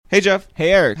Hey, Jeff.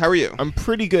 Hey, Eric. How are you? I'm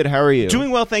pretty good. How are you? Doing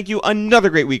well, thank you. Another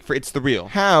great week for It's the Real.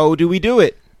 How do we do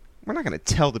it? We're not going to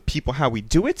tell the people how we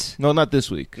do it. No, not this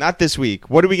week. Not this week.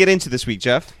 What did we get into this week,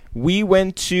 Jeff? We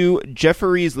went to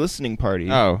Jeffrey's listening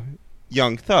party. Oh,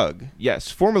 Young Thug.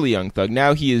 Yes, formerly Young Thug.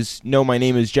 Now he is, no, my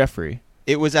name is Jeffrey.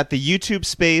 It was at the YouTube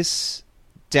space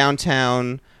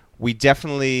downtown. We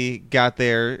definitely got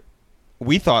there,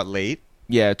 we thought, late.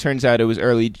 Yeah, it turns out it was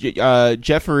early.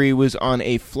 Jeffrey was on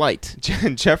a flight.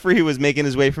 Jeffrey was making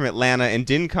his way from Atlanta and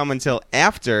didn't come until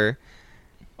after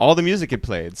all the music had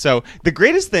played. So the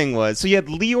greatest thing was, so you had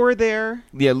Leor there.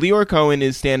 Yeah, Leor Cohen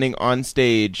is standing on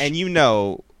stage. And you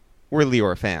know we're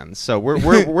Leor fans, so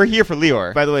we're here for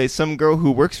Leor. By the way, some girl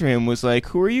who works for him was like,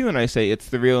 "Who are you?" And I say, "It's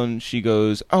the Real." And she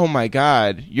goes, "Oh my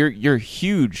God, you're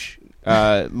huge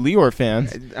Leor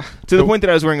fans." To the point that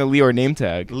I was wearing a Leor name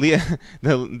tag.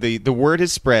 The word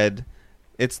has spread.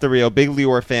 It's the Real. Big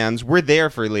Leor fans. We're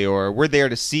there for Leor. We're there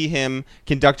to see him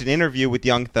conduct an interview with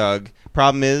Young Thug.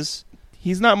 Problem is,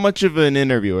 he's not much of an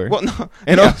interviewer. Well, no.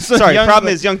 And yeah, also, sorry.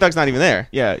 Problem is, Young Thug's not even there.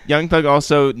 Yeah, Young Thug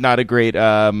also not a great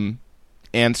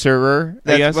answerer,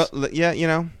 I guess. Well, yeah, you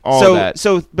know. All that.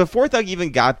 So before Thug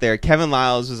even got there, Kevin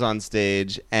Liles was on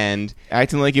stage and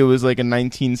acting like it was like a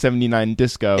 1979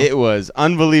 disco. It was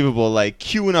unbelievable, like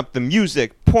queuing up the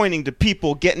music, pointing to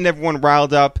people, getting everyone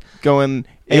riled up, going.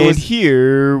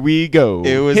 Here we go.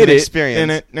 It was Hit an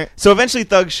experience. So eventually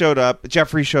Thug showed up,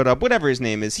 Jeffrey showed up, whatever his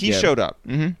name is, he showed up.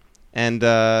 Mm-hmm. And,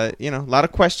 a lot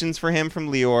of questions for him from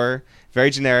Leor. Very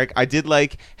generic. I did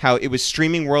like how it was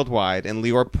streaming worldwide, and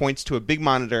Leor points to a big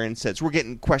monitor and says, "We're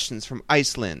getting questions from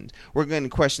Iceland. We're getting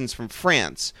questions from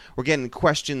France. We're getting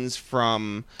questions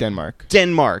from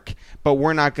Denmark. But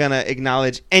we're not going to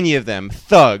acknowledge any of them.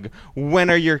 Thug, when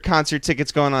are your concert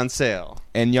tickets going on sale?"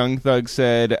 And Young Thug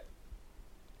said,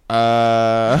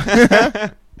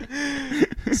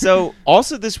 So,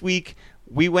 also this week,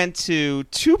 we went to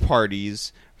 2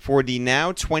 parties for the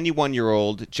now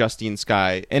 21-year-old Justine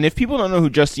Skye. And if people don't know who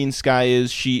Justine Skye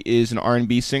is, she is an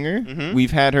R&B singer. Mm-hmm.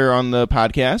 We've had her on the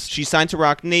podcast. She's signed to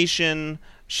Rock Nation.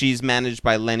 She's managed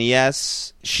by Lenny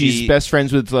S. She's best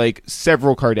friends with, like,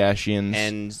 several Kardashians.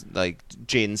 And, like,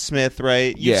 Jaden Smith,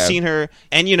 right? You've Yeah. seen her.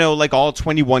 And, like all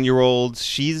 21-year-olds,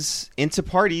 she's into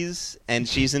parties, and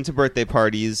she's into birthday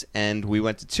parties, and we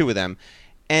went to 2 of them.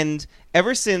 And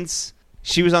ever since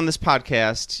she was on this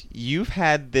podcast, you've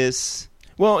had this...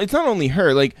 Well, it's not only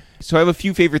her. Like, so I have a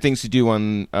few favorite things to do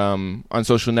on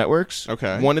social networks.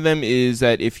 Okay. One of them is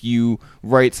that if you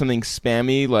write something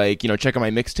spammy, like, check out my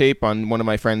mixtape on one of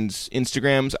my friends'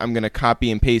 Instagrams, I'm going to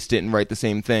copy and paste it and write the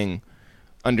same thing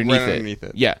underneath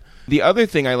it. Yeah. The other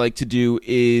thing I like to do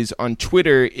is on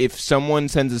Twitter, if someone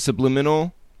sends a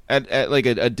subliminal at like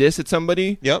a diss at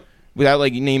somebody. Yep. Without,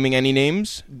 like, naming any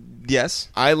names. Yes.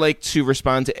 I like to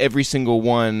respond to every single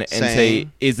one and say,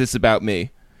 "Is this about me?"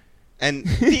 And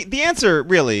the answer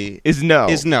really is no.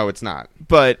 Is no, it's not.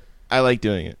 But I like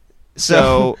doing it.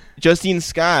 So Justine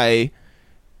Skye,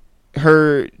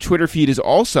 her Twitter feed is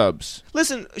all subs.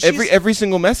 Listen, every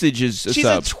single message is a sub. She's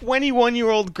a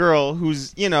 21-year-old girl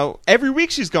who's, every week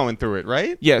she's going through it,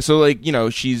 right? Yeah, so, like,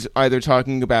 she's either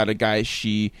talking about a guy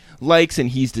she likes and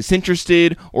he's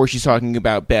disinterested, or she's talking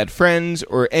about bad friends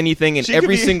or anything, and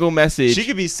every single message... She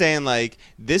could be saying, like,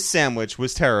 this sandwich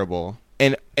was terrible.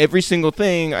 And every single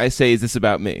thing I say, "Is this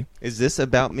about me?" Is this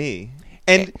about me?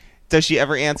 And does she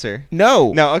ever answer?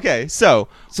 No. No, okay. So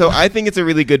I think it's a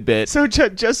really good bit. So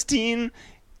Justine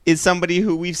is somebody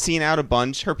who we've seen out a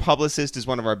bunch. Her publicist is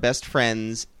one of our best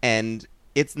friends, and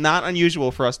it's not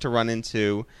unusual for us to run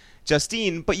into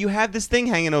Justine, but you have this thing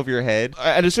hanging over your head.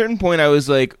 At a certain point, I was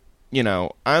like,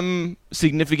 I'm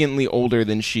significantly older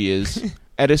than she is.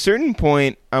 At a certain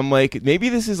point, I'm like, maybe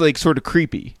this is, like, sort of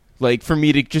creepy. Like, for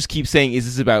me to just keep saying, "Is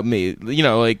this about me?"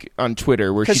 Like on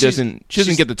Twitter, where she doesn't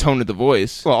get the tone of the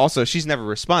voice. Well, also, she's never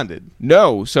responded.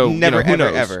 No, so never, who ever,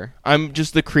 knows? ever. I'm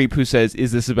just the creep who says,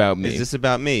 "Is this about me?" Is this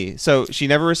about me? So she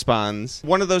never responds.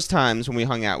 One of those times when we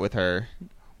hung out with her,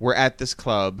 we're at this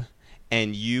club,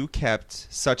 and you kept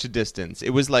such a distance.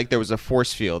 It was like there was a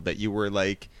force field that you were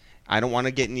like, "I don't want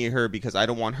to get near her because I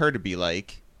don't want her to be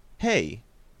like, hey,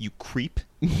 you creep."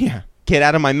 Yeah. Get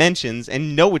out of my mentions,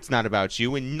 and no, it's not about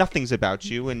you, and nothing's about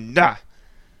you, and nah.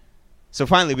 So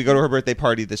finally, we go to her birthday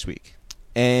party this week.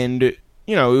 And, it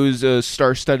was a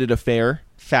star-studded affair.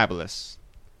 Fabulous.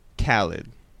 Khaled.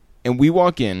 And we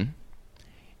walk in,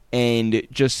 and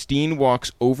Justine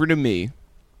walks over to me.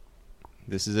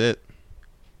 This is it.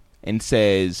 And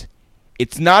says,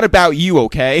 "It's not about you,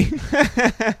 okay?"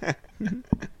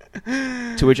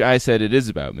 To which I said, "It is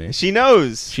about me." She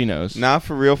knows. She knows. Nah,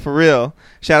 for real, for real.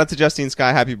 Shout out to Justine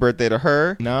Skye. Happy birthday to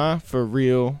her. Nah, for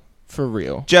real, For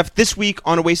real. Jeff, this week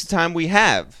on A Waste of Time, we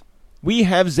have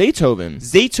Zaytoven.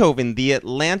 Zaytoven, the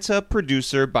Atlanta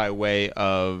producer by way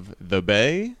of the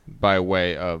Bay, by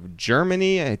way of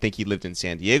Germany. I think he lived in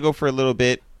San Diego for a little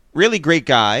bit. Really great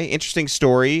guy. Interesting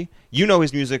story. You know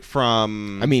his music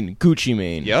from... Gucci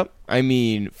Mane. Yep.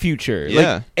 Future.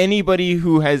 Yeah. Like, anybody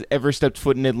who has ever stepped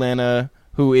foot in Atlanta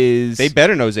who is... They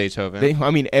better know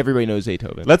Zaytoven. Everybody knows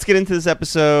Zaytoven. Let's get into this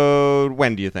episode.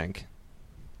 When do you think?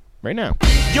 Right now.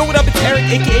 Yo, what up? It's Eric,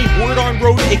 a.k.a. Word on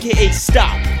Road, a.k.a.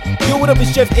 Stop. Yo, what up?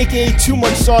 It's Jeff, a.k.a. Too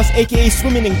Much Sauce, a.k.a.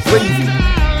 Swimming in Gravy.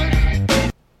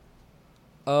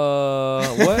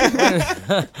 What?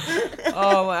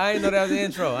 Oh, I didn't know that was the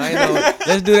intro. I didn't know.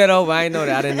 Let's do that over. I didn't know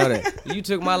that. I didn't know that. You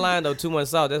took my line, though. Too Much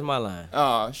Sauce. That's my line.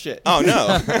 Oh, shit. Oh,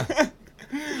 no.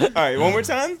 All right, one more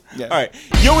time? Yeah. All right.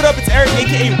 Yo, what up? It's Eric,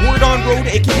 a.k.a. Word on Road,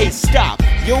 a.k.a. Stop.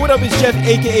 Yo, what up? It's Jeff,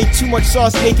 a.k.a. Too Much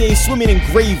Sauce, a.k.a. Swimming in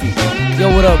Gravy.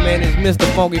 Yo, what up, man? It's Mr.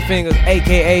 Funky Fingers,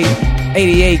 a.k.a.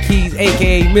 88 Keys,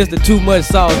 a.k.a. Mr. Too Much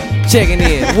Sauce, checking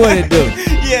in. What it do?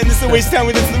 Yeah, and this is A Waste of Time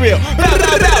with It's the Real.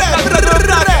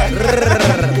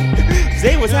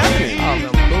 Zay, what's happening? Oh,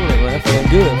 man, I'm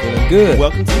coolin', man. Feeling good.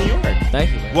 Welcome to New York.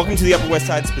 Thank you, man. Welcome to the Upper West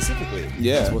Side specifically.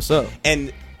 Yeah. That's what's up.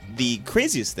 And the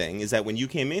craziest thing is that when you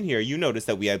came in here, you noticed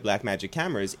that we had Blackmagic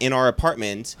cameras in our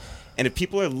apartment. And if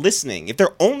people are listening, if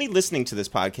they're only listening to this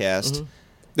podcast,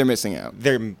 They're missing out.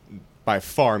 they're by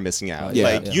far missing out.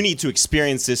 Yeah. You need to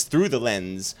experience this through the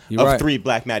lens You're of right. 3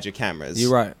 Blackmagic cameras.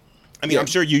 You're right. I mean, I'm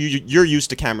sure you're used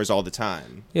to cameras all the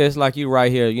time. Yeah, it's like you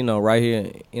right here, right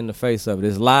here in the face of it.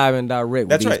 It's live and direct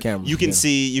That's with these right. cameras. You can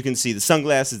see the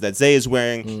sunglasses that Zay is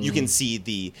wearing. You can see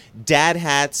the dad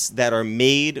hats that are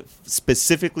made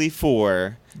specifically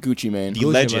for Gucci Mane. the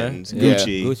Gucci, legend man. Yeah.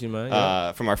 Gucci, Gucci, man,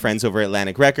 yeah. from our friends over at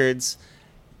Atlantic Records.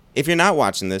 If you're not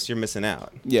watching this, you're missing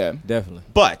out. Yeah. Definitely.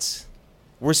 But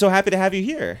we're so happy to have you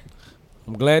here.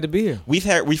 I'm glad to be here.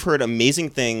 We've heard amazing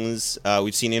things.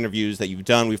 We've seen interviews that you've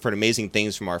done. We've heard amazing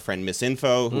things from our friend Miss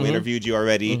Info, who interviewed you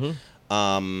already.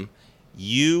 The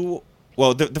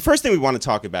first thing we want to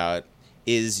talk about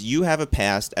is you have a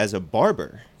past as a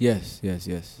barber. Yes.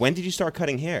 When did you start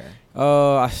cutting hair?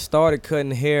 I started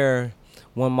cutting hair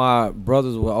when my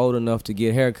brothers were old enough to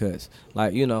get haircuts.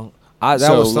 Like, that was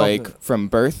something. Like from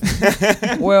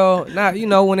birth? Well, not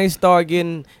when they start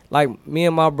getting, like, me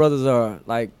and my brothers are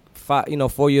like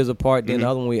 4 years apart. Then the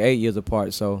other one we 8 years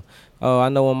apart. So I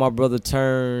know when my brother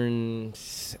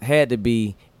had to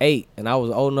be 8, and I was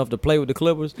old enough to play with the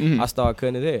clippers, I started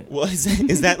cutting his hair. Well,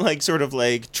 is that like sort of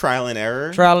like trial and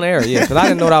error? Trial and error, yeah, because I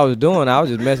didn't know what I was doing. I was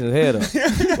just messing his head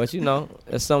up. But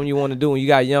that's something you want to do. When you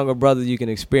got younger brothers, you can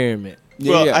experiment.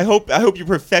 Well, yeah. I hope you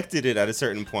perfected it at a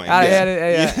certain point. I had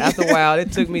it after a while.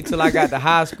 It took me till I got to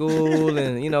high school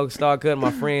and started cutting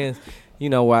my friends.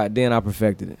 Then I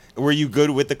perfected it. Were you good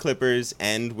with the clippers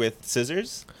and with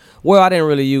scissors? Well, I didn't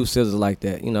really use scissors like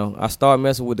that. I started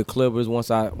messing with the clippers once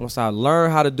I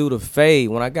learned how to do the fade.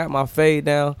 When I got my fade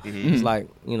down, it's like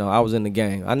I was in the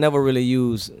game. I never really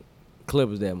used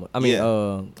clippers that much.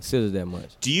 Scissors that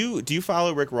much. Do you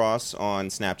follow Rick Ross on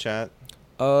Snapchat?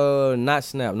 Not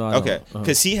Snap. No, I okay, don't.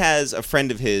 because he has a friend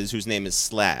of his whose name is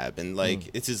Slab, and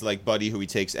it's his buddy who he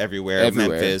takes everywhere.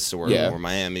 Memphis or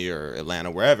Miami or Atlanta,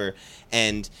 wherever,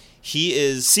 and he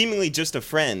is seemingly just a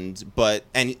friend.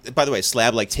 And by the way,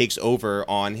 Slab takes over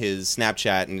on his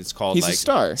Snapchat, and it's called He's a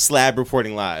star. Slab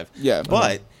Reporting Live. Yeah,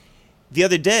 but. The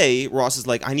other day, Ross is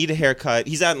like, I need a haircut.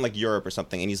 He's out in Europe or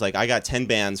something, and he's like, I got 10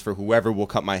 bands for whoever will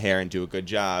cut my hair and do a good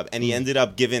job. And he ended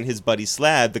up giving his buddy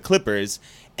Slab the clippers,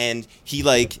 and he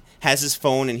has his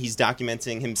phone and he's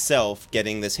documenting himself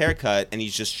getting this haircut, and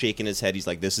he's just shaking his head. He's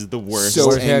like, this is the worst. So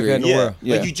Worst haircut in the world.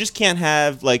 Yeah. You just can't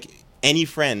have any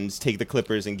friends take the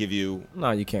clippers and give you.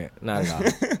 No, you can't. Not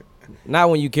at all. Not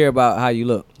when you care about how you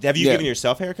look. Have you given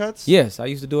yourself haircuts? Yes, I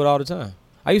used to do it all the time.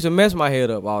 I used to mess my head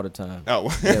up all the time. Oh.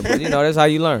 Yeah, but that's how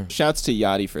you learn. Shouts to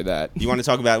Yachty for that. You want to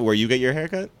talk about where you get your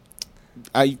haircut?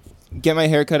 I get my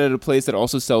haircut at a place that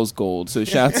also sells gold, so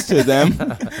shouts to them.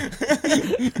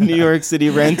 New York City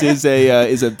rent is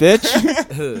a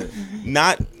bitch.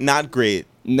 Not great.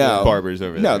 No barbers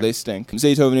over there. No, they stink.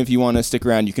 Zaytoven, if you want to stick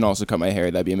around, you can also cut my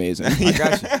hair. That'd be amazing. I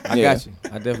got you. I got you.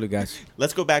 I definitely got you.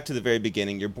 Let's go back to the very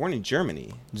beginning. You're born in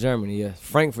Germany. Germany, yes.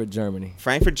 Frankfurt, Germany.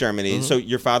 Frankfurt, Germany. So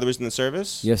your father was in the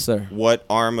service? Yes, sir. What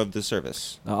arm of the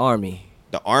service? The Army.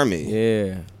 The Army.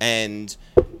 Yeah. And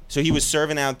so he was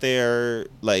serving out there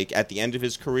at the end of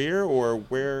his career, or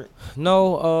where?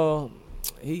 No,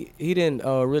 he didn't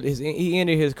really. He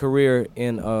ended his career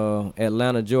in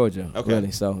Atlanta, Georgia. Okay.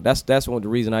 Really. So that's the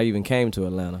reason I even came to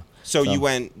Atlanta. So you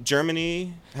went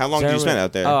Germany. How long did you spend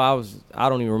out there? Oh, I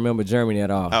don't even remember Germany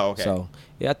at all. Oh, okay. So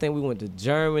yeah, I think we went to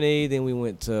Germany. Then we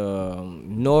went to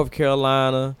North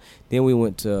Carolina. Then we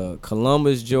went to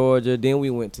Columbus, Georgia. Then we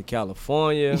went to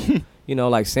California.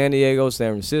 Like San Diego,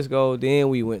 San Francisco. Then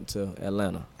we went to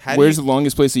Atlanta. Where's the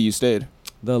longest place that you stayed?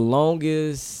 The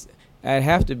longest, I'd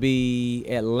have to be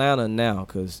Atlanta now,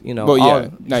 because now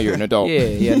you're an adult.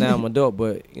 Yeah, now I'm an adult.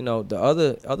 But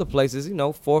the other places,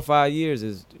 4 or 5 years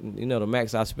is the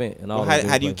max I spent. And all.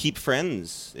 How do you keep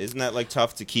friends? Isn't that like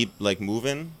tough to keep like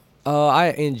moving?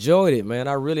 I enjoyed it, man.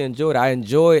 I really enjoyed it. I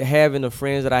enjoyed having the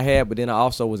friends that I had, but then I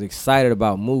also was excited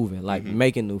about moving, like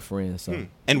making new friends. So.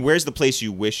 And where's the place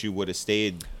you wish you would have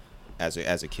stayed as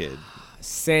a kid?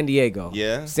 San Diego.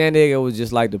 Yeah? San Diego was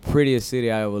just like the prettiest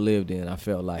city I ever lived in, I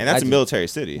felt like. And that's a military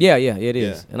city. Yeah, it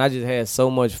is. And I just had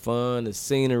so much fun, the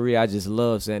scenery. I just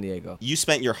love San Diego. You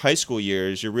spent your high school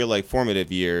years, your real like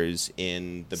formative years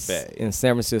in the Bay. In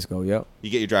San Francisco, yep.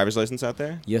 You get your driver's license out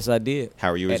there? Yes, I did. How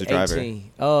are you as a driver?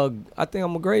 18. I think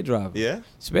I'm a great driver. Yeah?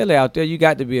 Especially out there, you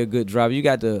got to be a good driver. You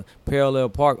got to parallel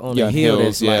park on the hill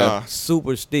hills, that's like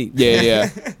super steep. Yeah.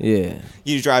 Yeah.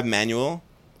 You drive manual?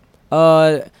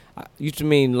 You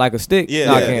mean like a stick? Yeah.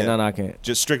 No, I can't. No, I can't.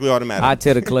 Just strictly automatic. I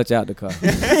tear the clutch out the car.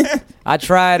 I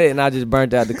tried it and I just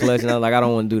burnt out the clutch, and I was like, I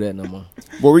don't want to do that no more.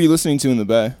 What were you listening to in the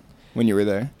Bay when you were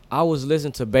there? I was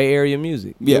listening to Bay Area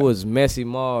music. Yeah. It was Messy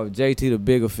Marv, JT the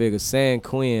Bigger Figure, San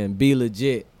Quinn, Be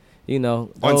Legit. On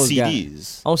those CDs.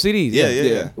 Guys. On CDs.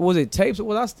 Yeah. Was it tapes?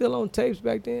 Was I still on tapes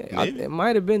back then? Maybe. It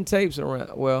might have been tapes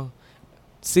around. Well,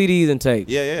 CDs and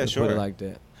tapes. Yeah, sure. Put it like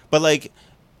that. But like,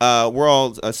 we're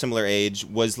all a similar age.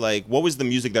 Was like, what was the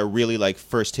music that really like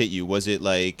first hit you? Was it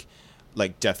like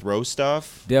Death Row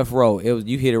stuff? Death Row. It was.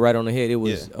 You hit it right on the head. It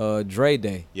was Dre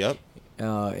Day. Yep.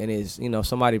 And it's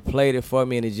somebody played it for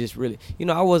me, and it just really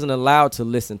I wasn't allowed to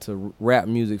listen to rap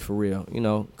music for real,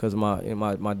 because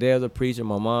my dad's a preacher,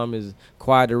 my mom is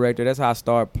choir director. That's how I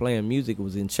started playing music. It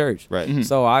was in church, right? Mm-hmm.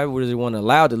 So I really wasn't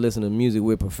allowed to listen to music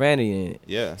with profanity in it.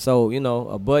 Yeah. So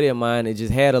a buddy of mine, it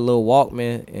just had a little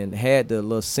Walkman and had the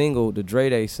little single, the Dre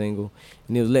Day single,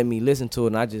 and it was letting me listen to it,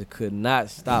 and I just could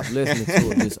not stop listening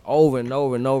to it, just over and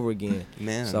over and over again.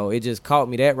 Man. So it just caught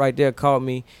me. That right there caught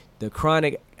me. The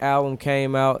Chronic album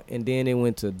came out, and then it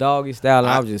went to Doggy Style,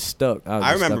 and I was just stuck.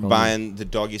 I remember buying the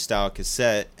Doggy Style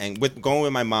cassette and going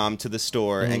with my mom to the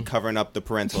store and covering up the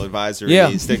parental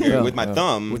advisory sticker with my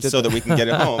thumb so that we can get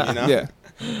it home. Yeah.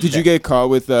 Did you get caught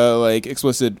with like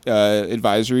explicit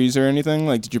advisories or anything?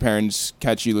 Like, did your parents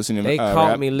catch you listening? They caught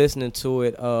rap? me listening to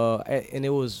it, and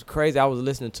it was crazy. I was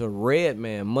listening to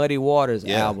Redman, Muddy Waters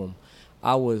album.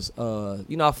 I was,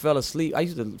 I fell asleep. I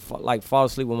used to fall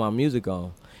asleep with my music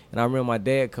on. And I remember my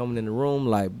dad coming in the room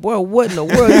like, boy, what in the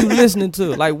world are you listening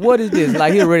to? Like, what is this?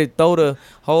 Like, he already throw the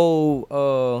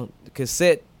whole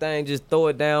cassette thing, just throw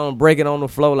it down, break it on the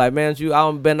floor. Like, man,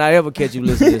 I better not ever catch you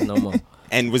listening to this no more.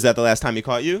 And was that the last time he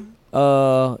caught you?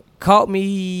 Caught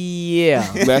me, yeah.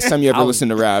 Last time you ever listened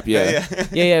to rap, yeah.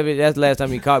 But that's the last time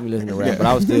he caught me listening to rap, but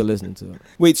I was still listening to it.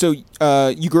 Wait, so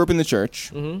you grew up in the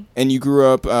church, and you grew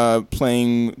up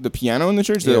playing the piano in the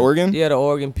church, the organ? Yeah, the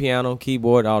organ, piano,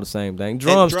 keyboard, all the same thing.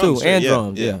 Drums too, and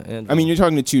drums, yeah. And drums. I mean, you're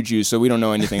talking to two Jews, so we don't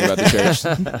know anything about the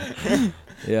church.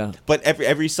 Yeah. But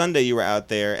every Sunday you were out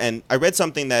there, and I read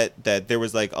something that there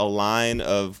was like a line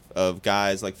of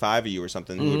guys, like 5 of you or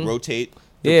something, who would rotate.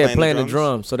 Playing the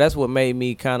drums. So that's what made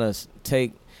me kind of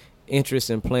take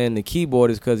interest in playing the keyboard,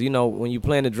 is because, when you're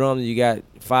playing the drums, you got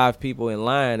 5 people in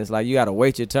line. It's like you got to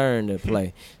wait your turn to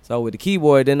play. So with the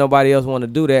keyboard, then nobody else want to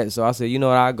do that. So I said,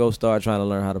 I'll go start trying to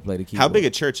learn how to play the keyboard. How big a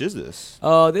church is this?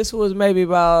 This was maybe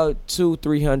about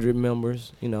 200-300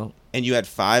 members, And you had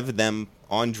 5 of them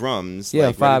on drums. Yeah,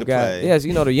 like, 5 guys. Yes,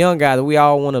 the young guys, we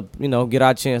all want to, get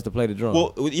our chance to play the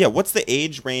drums. Well, yeah, what's the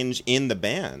age range in the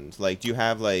band? Like, do you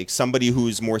have, like, somebody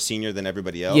who's more senior than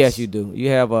everybody else? Yes, you do.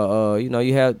 You have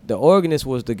you have the organist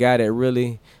was the guy that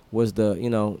really was the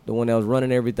one that was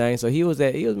running everything. So he was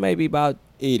maybe about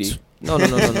 80. No.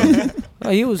 No,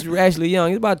 he was actually young.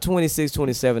 He was about 26,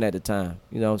 27 at the time.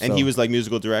 And he was like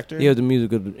musical director? He was the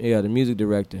music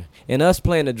director. And us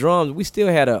playing the drums, we still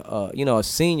had a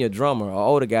senior drummer, an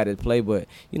older guy that played, but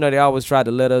they always tried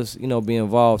to let us, be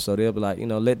involved. So they'll be like,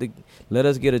 let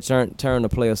us get a turn to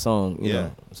play a song, you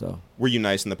know. So were you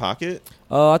nice in the pocket?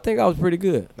 I think I was pretty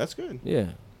good. That's good.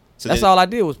 Yeah. So that's all I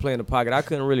did was play in the pocket. I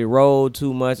couldn't really roll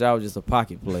too much. I was just a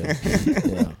pocket player.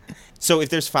 Yeah. So if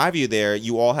there's 5 of you there,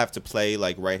 you all have to play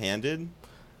like right-handed?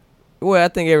 Well, I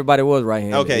think everybody was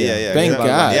right-handed. Okay, yeah. Thank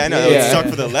God. Yeah, I know. It would suck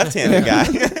for the left-handed guy.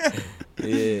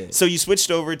 Yeah. So you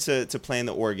switched over to playing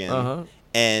the organ.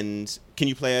 And can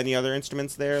you play any other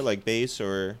instruments there, like bass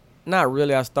or? Not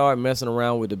really. I started messing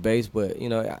around with the bass, but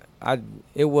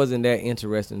it wasn't that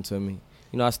interesting to me.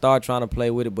 I started trying to play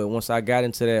with it, but once I got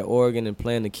into that organ and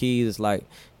playing the keys, it's like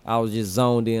I was just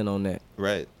zoned in on that.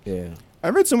 Right. Yeah. I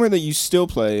read somewhere that you still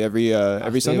play every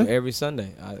Sunday. Every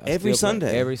Sunday. Every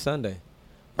Sunday. Every Sunday.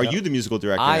 Are you the musical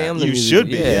director? I now? am the You music. should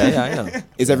be. Yeah, I am.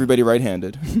 Is everybody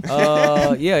right-handed?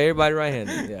 Yeah, everybody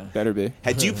right-handed. Yeah. Better be.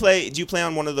 Do you play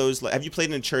on one of those? Have you played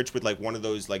in a church with like one of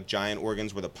those like giant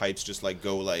organs where the pipes just like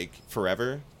go like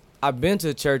forever? I've been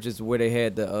to churches where they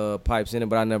had the pipes in it,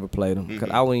 but I never played them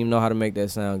because I wouldn't even know how to make that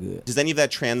sound good. Does any of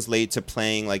that translate to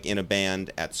playing like in a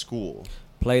band at school?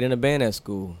 Played in a band at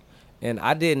school, and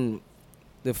I didn't.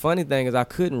 The funny thing is I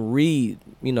couldn't read.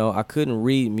 I couldn't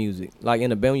read music. Like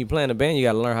in a band, when you play in a band, you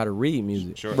got to learn how to read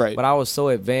music. Sure. Right. But I was so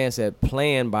advanced at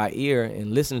playing by ear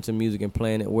and listening to music and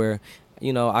playing it where,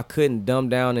 I couldn't dumb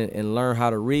down and learn how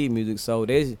to read music. So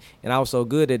I was so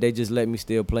good that they just let me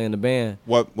still play in the band.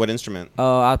 What instrument?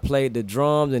 I played the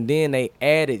drums, and then they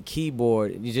added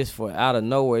keyboard just for out of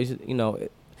nowhere. The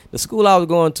school I was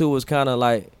going to was kind of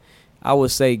like, I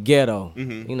would say ghetto.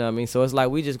 Mm-hmm. You know what I mean? So it's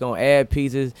like we just going to add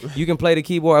pieces. You can play the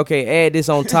keyboard. Okay, add this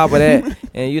on top of that.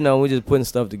 And, we're just putting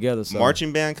stuff together. So.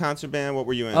 Marching band, concert band? What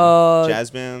were you in?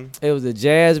 Jazz band? It was a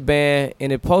jazz band,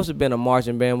 and it supposed to have been a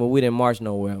marching band, but we didn't march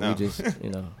nowhere. No. We just,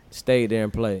 stayed there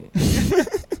and played.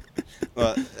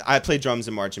 Well, I played drums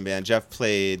in marching band. Jeff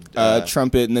played...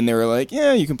 trumpet, and then they were like,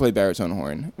 yeah, you can play baritone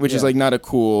horn, which is like not a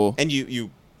cool... And you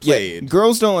played. Yeah,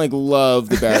 girls don't like love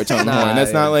the baritone horn.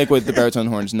 That's not like what the baritone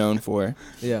horn's known for.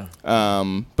 Yeah.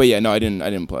 But yeah, no, I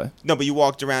didn't play. No, but you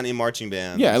walked around in marching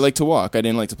bands. Yeah, I like to walk. I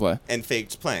didn't like to play. And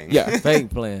faked playing. Yeah. Fake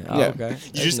playing. Oh, Yeah. okay.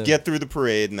 You just get through the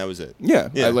parade and that was it. Yeah,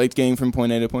 Yeah. I liked getting from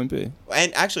point A to point B.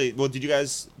 And actually, well, did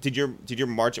your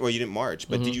march? Well, you didn't march,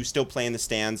 but did you still play in the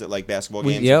stands at like basketball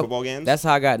games and football games? That's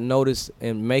how I got noticed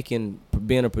in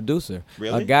being a producer.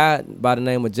 Really? A guy by the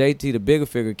name of JT, the bigger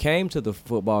figure, came to the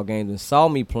football games and saw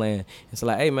me playing. It's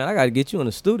like, hey man, I got to get you in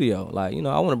the studio. Like,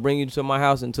 I want to bring you to my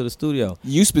house and to the studio.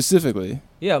 You specifically?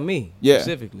 Yeah, me. Yeah.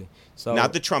 Specifically. So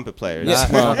not the trumpet players.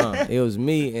 It was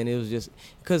me, and it was just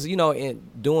because in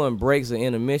doing breaks or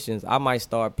intermissions, I might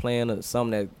start playing a song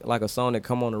that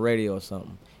come on the radio or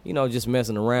something. Just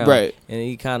messing around. Right. And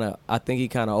I think he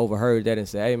kind of overheard that and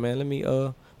said, "Hey man, let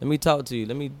me talk to you.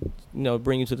 Let me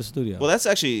bring you to the studio." Well, that's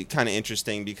actually kind of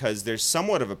interesting because there's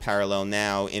somewhat of a parallel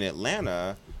now in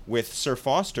Atlanta with Sir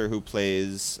Foster, who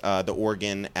plays the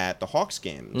organ at the Hawks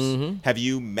games. Mm-hmm. Have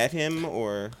you met him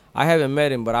or? I haven't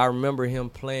met him, but I remember him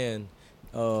playing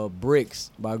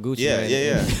Bricks by Gucci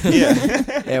Mane.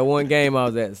 Yeah. At one game I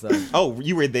was at. So. Oh,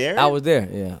 you were there? I was there,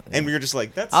 yeah. And we were just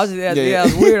like, that's... I was just, it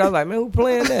was weird. I was like, man, who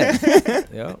playing that?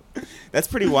 Yeah. That's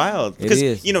pretty wild. It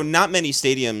is. Because, not many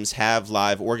stadiums have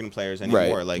live organ players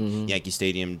anymore. Right. Like, Yankee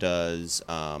Stadium does.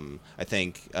 I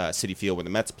think Citi Field where the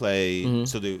Mets play. Mm-hmm.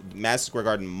 So the Madison Square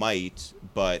Garden might,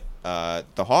 but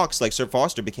the Hawks, like Sir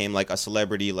Foster, became like a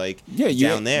celebrity, like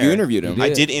down there. You interviewed him. I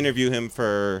did interview him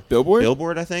for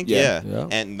Billboard, I think. Yeah. Yeah.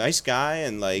 And nice guy,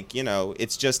 and like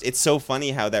it's so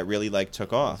funny how that really like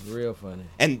took off. It's real funny.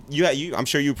 And you, I'm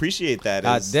sure you appreciate that.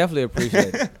 I definitely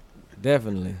appreciate it.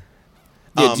 Definitely.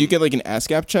 Yeah, do you get like an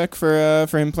ASCAP check for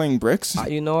him playing Bricks?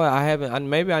 You know what? I haven't.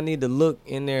 Maybe I need to look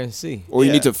in there and see. Or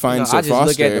you need to find Sir I just Foster.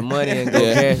 look at the money and go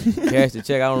cash the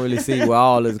check. I don't really see where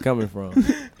all this is coming from.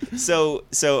 So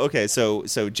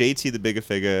JT, the bigger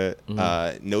figure,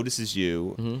 notices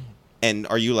you, and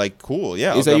are you like, cool?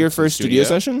 Yeah. Is that your first studio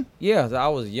session? Yeah, I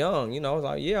was young. I was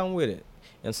like, yeah, I'm with it.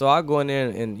 And so I go in there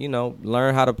and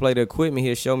learn how to play the equipment.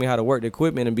 He'll show me how to work the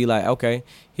equipment and be like, okay,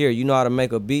 here, you know how to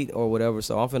make a beat or whatever.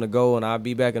 So I'm finna go and I'll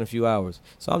be back in a few hours.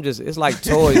 So it's like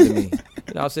toys to me.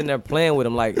 I'm sitting there playing with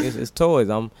them like it's toys.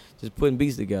 I'm just putting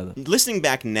beats together. Listening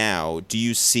back now, do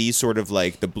you see sort of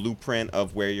like the blueprint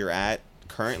of where you're at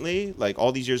currently? Like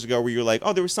all these years ago where you're like,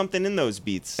 oh, there was something in those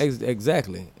beats.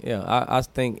 Exactly. Yeah, I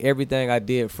think everything I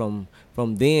did from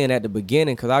then at the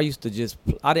beginning, because I used to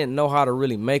I didn't know how to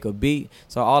really make a beat,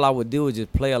 so all I would do was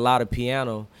just play a lot of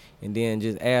piano and then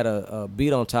just add a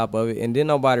beat on top of it, and then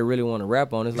nobody really want to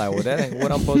rap on it. It's like, well, that ain't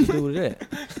what I'm supposed to do with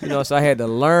that. So I had to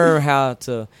learn how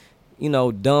to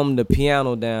dumb the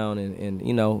piano down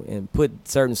and put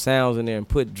certain sounds in there and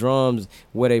put drums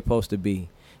where they supposed to be.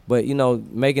 But,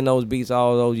 making those beats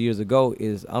all those years ago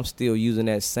I'm still using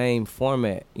that same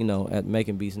format, at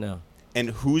making beats now.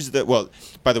 And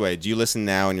by the way, do you listen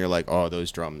now and you're like, oh,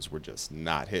 those drums were just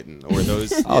not hitting? Or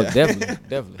those... Oh,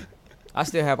 definitely. I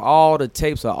still have all the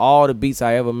tapes of all the beats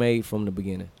I ever made from the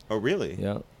beginning. Oh, really?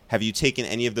 Yeah. Have you taken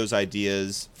any of those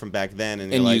ideas from back then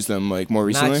and used them like more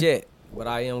recently? Not yet, but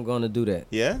I am going to do that.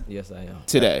 Yeah? Yes, I am.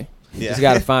 Today. Yeah. Just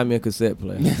got to find me a cassette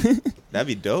player. That'd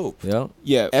be dope. Yeah.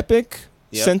 Yeah, Epic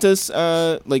Yep. sent us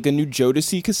like a new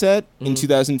Jodeci cassette in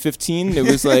 2015. It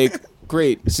was like,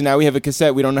 great. So now we have a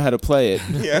cassette. We don't know how to play it.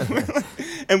 Yeah.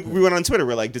 And we went on Twitter.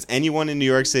 We're like, does anyone in New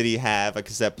York City have a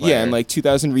cassette player? Yeah, and like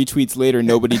 2,000 retweets later,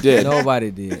 nobody did.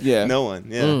 Nobody did. Yeah. No one.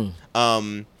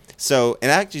 Yeah. So, and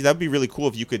actually, that'd be really cool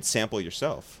if you could sample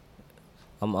yourself.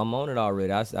 I'm on it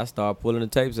already. I start pulling the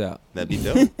tapes out. That'd be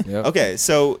dope. Yep. Okay,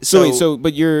 so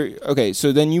But you're okay.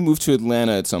 So then you move to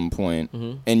Atlanta at some point,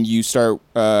 and you start.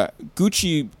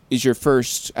 Gucci is your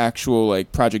first actual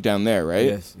like project down there, right?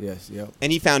 Yes, yep.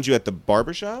 And he found you at the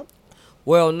barbershop?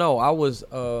 Well, no, I was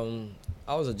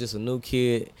just a new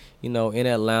kid, in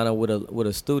Atlanta with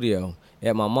a studio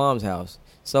at my mom's house.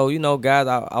 So, guys,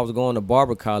 I was going to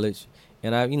barber college,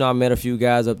 and I met a few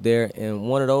guys up there, and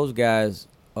one of those guys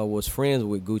was friends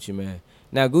with Gucci Mane.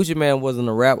 Now, Gucci Mane wasn't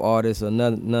a rap artist or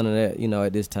none of that,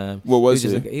 at this time. What was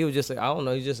he? He was just, I don't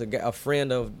know, he's just a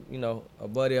friend of, a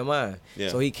buddy of mine. Yeah.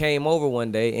 So he came over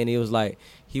one day, and he was like,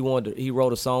 he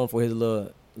wrote a song for his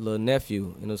little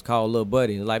nephew, and it was called Little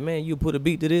Buddy. And like, man, you put a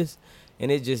beat to this? And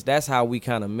that's how we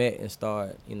kind of met and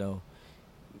started,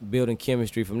 building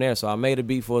chemistry from there. So I made a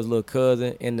beat for his little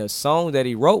cousin, and the song that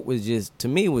he wrote was just, to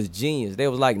me, was genius. They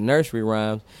was like nursery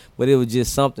rhymes, but it was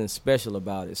just something special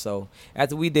about it. So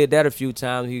after we did that a few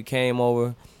times, he came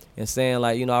over and saying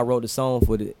like, I wrote the song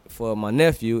for my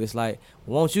nephew. It's like,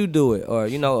 won't you do it? Or,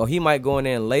 or he might go in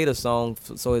there and lay the song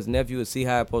so his nephew would see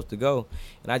how it's supposed to go.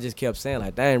 And I just kept saying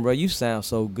like, dang, bro, you sound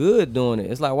so good doing it.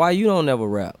 It's like, why you don't never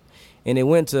rap? And it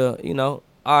went to,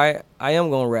 all right, I am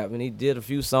going to rap. And he did a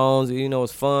few songs, it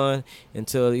was fun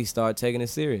until he started taking it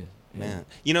serious. Man,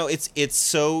 it's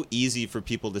so easy for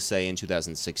people to say in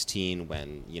 2016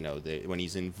 when when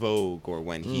he's in Vogue or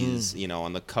when he's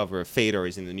on the cover of Fate or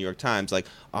he's in the New York Times, like,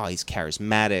 oh, he's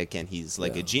charismatic and he's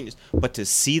like a genius. But to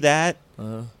see that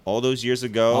all those years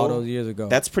ago,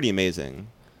 that's pretty amazing.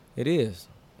 It is.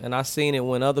 And I seen it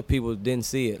when other people didn't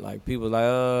see it. Like people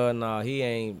like, he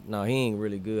ain't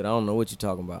really good. I don't know what you're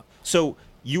talking about. So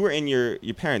you were in your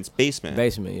parents' basement.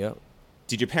 Basement, yep.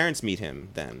 Did your parents meet him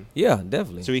then? Yeah,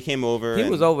 definitely. So he came over. He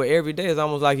was over every day. It's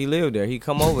almost like he lived there. He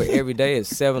come over every day at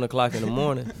 7 o'clock in the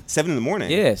morning. 7 in the morning?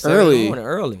 Yeah, 7 in the morning,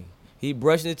 early. He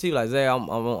brushing his teeth like, Zay, I'm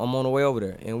on the way over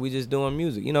there, and we just doing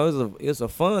music. It's a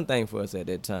fun thing for us at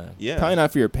that time. Yeah, probably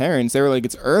not for your parents. They were like,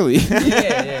 it's early.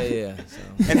 Yeah.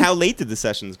 So. And how late did the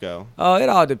sessions go? It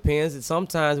all depends.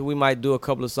 Sometimes we might do a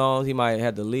couple of songs. He might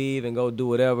have to leave and go do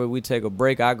whatever. We take a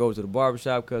break. I go to the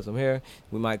barbershop, cut some hair.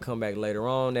 We might come back later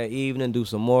on that evening, do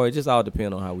some more. It just all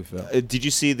depends on how we feel. Did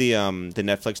you see the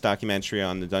Netflix documentary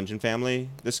on the Dungeon family?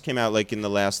 This came out like in the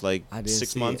last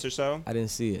 6 months or so. I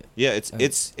didn't see it. Yeah, it's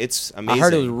amazing. I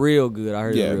heard it was real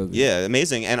good. Yeah,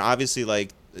 amazing. And obviously,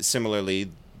 like,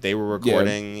 similarly, they were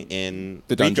recording in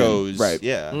the dungeon, Rico's, right?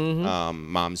 Yeah,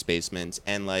 mom's basement.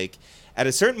 And like, at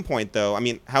a certain point, though, I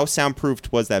mean, how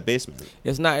soundproofed was that basement?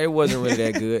 It's not. It wasn't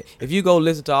really that good. If you go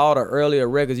listen to all the earlier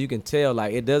records, you can tell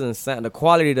like it doesn't sound. The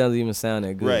quality doesn't even sound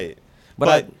that good. Right.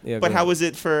 But how was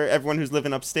it for everyone who's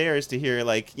living upstairs to hear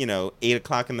 8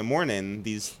 o'clock in the morning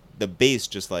the bass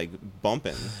just like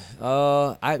bumping?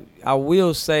 I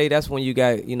will say that's when you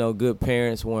got good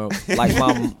parents. When like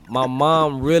my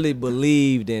mom really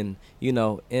believed in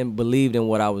believed in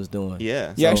what I was doing.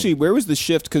 Yeah. Yeah. Actually, where was the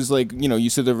shift? Because you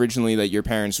said originally that your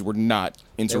parents were not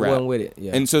into rap. They weren't with it.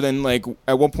 Yeah. And so then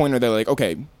at what point are they like,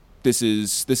 okay, this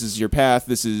is your path.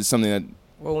 This is something that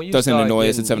when you doesn't annoy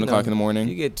us at 7 o'clock in the morning.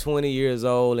 You get 20 years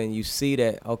old and you see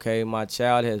that, okay, my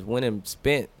child has went and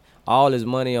spent all his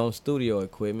money on studio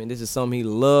equipment. This is something he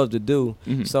loved to do.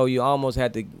 Mm-hmm. So you almost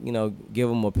had to, give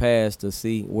him a pass to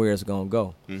see where it's going to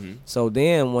go. Mm-hmm. So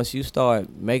then once you start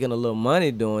making a little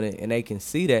money doing it and they can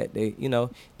see that,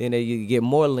 then you get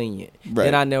more lenient. Right.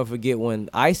 Then I never forget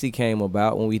when Icy came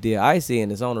about, when we did Icy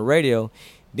and it's on the radio,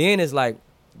 then it's like,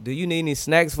 do you need any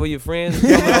snacks for your friends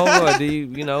coming over? Or do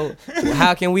you,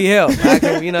 how can we help? How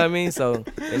can, you know what I mean? So,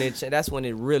 and that's when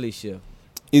it really shifts.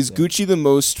 Is Gucci the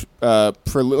most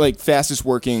fastest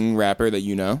working rapper that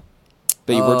you know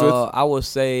that you've worked with? I would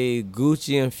say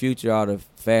Gucci and Future are the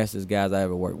fastest guys I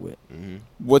ever worked with. Mm-hmm.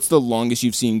 What's the longest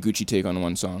you've seen Gucci take on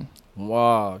one song?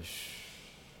 Wow,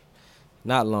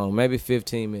 not long, maybe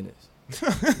 15 minutes.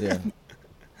 Yeah,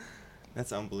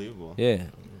 that's unbelievable. Yeah.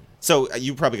 So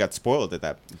you probably got spoiled at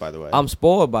that, by the way. I'm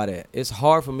spoiled by that. It's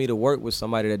hard for me to work with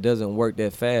somebody that doesn't work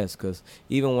that fast because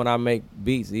even when I make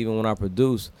beats, even when I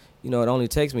produce, it only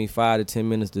takes me 5 to 10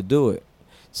 minutes to do it.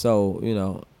 So,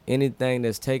 anything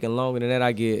that's taking longer than that,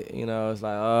 I get, it's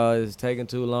like, oh, it's taking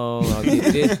too long. I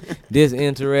get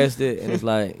disinterested, and it's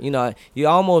like, you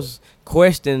almost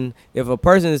question if a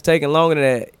person is taking longer than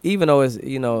that, even though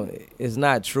it's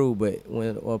not true. But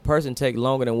when a person takes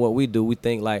longer than what we do, we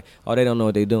think like, oh, they don't know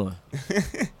what they're doing.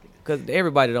 Because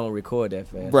everybody don't record that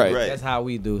fast. Right. That's how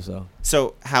we do.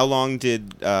 So how long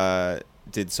did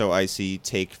So Icy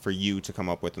take for you to come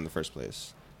up with in the first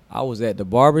place? I was at the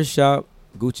barber shop.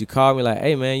 Gucci called me like,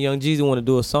 hey, man, Young Jeezy want to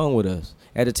do a song with us.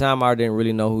 At the time, I didn't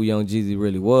really know who Young Jeezy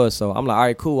really was. So I'm like, all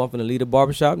right, cool. I'm finna leave the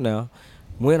barbershop now.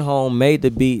 Went home, made the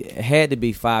beat. It had to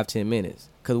be 5-10 minutes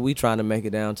because we trying to make it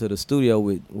down to the studio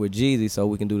with Jeezy so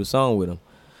we can do the song with him.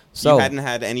 So you hadn't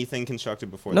had anything constructed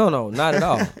before? No, not at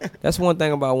all. That's one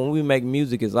thing about when we make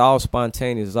music. It's all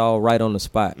spontaneous. It's all right on the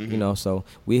spot, So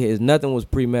nothing was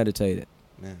premeditated.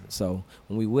 Yeah. So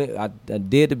when we went, I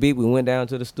did the beat. We went down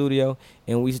to the studio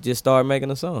and we just started making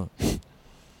a song.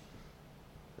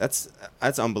 That's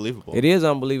unbelievable. It is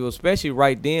unbelievable, especially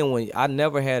right then when I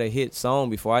never had a hit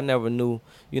song before. I never knew,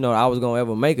 I was gonna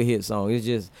ever make a hit song. It's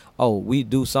just, we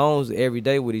do songs every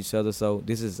day with each other. So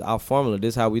this is our formula.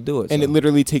 This is how we do it. And so it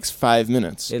literally takes 5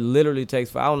 minutes. It literally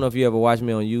takes. I don't know if you ever watch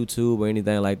me on YouTube or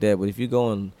anything like that, but if you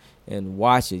go and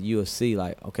watch it, you'll see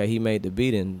like, okay, he made the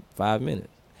beat in 5 minutes.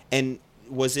 And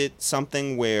was it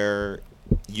something where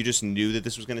you just knew that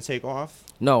this was going to take off?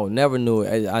 No, never knew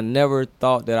it. I never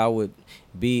thought that I would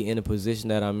be in the position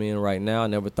that I'm in right now. I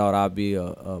never thought I'd be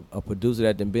a producer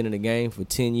that had been in the game for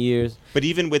 10 years. But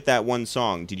even with that one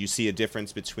song, did you see a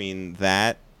difference between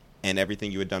that and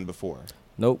everything you had done before?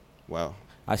 Nope. Wow.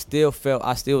 I still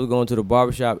was going to the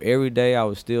barbershop every day. I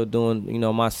was still doing,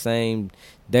 my same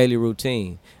daily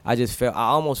routine. I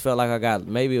almost felt like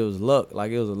maybe it was luck.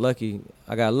 Like it was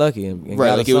I got lucky. And right,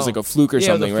 got like it was like a fluke or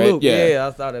something, right? Fluke. Yeah,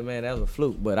 I thought that was a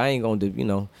fluke. But I ain't going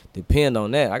to, depend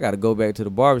on that. I got to go back to the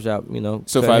barbershop,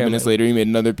 So 5 minutes later, you made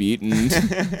another beat and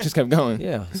just kept going.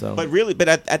 Yeah. So. But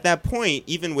at that point,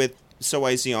 even with So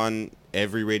Icy on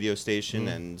every radio station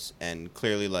and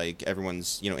clearly like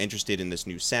everyone's interested in this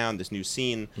new sound, this new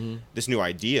scene, this new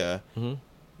idea,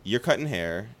 you're cutting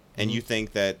hair and you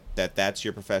think that's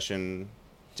your profession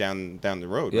down the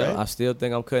road, right? I still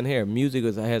think I'm cutting hair. Music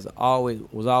was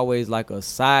always like a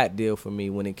side deal for me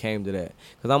when it came to that,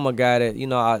 because I'm a guy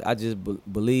that I just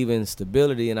believe in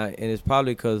stability, and it's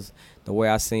probably because the way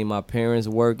I seen my parents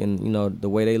work and the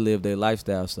way they live their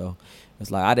lifestyle. So it's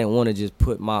like I didn't want to just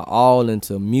put my all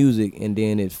into music and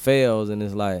then it fails, and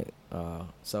it's like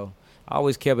so I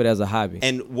always kept it as a hobby.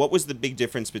 And what was the big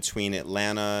difference between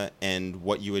Atlanta and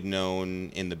what you had known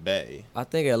in the Bay? I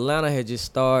think Atlanta had just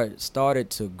started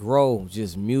to grow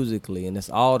just musically, and it's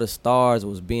all the stars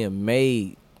was being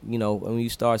made. When you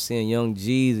start seeing Young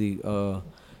Jeezy,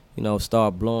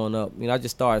 start blowing up. I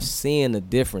just started seeing the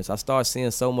difference. I started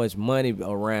seeing so much money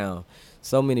around,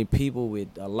 so many people with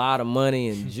a lot of money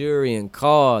and jewelry and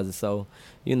cars. So,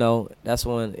 that's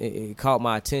when it caught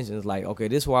my attention. It's like, okay,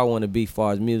 this is where I want to be as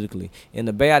far as musically. In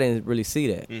the Bay, I didn't really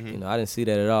see that. I didn't see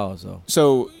that at all.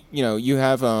 So you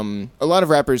have a lot of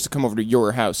rappers come over to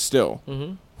your house still.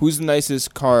 Mm-hmm. Who's the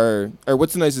nicest car, or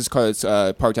what's the nicest car that's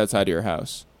parked outside of your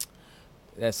house?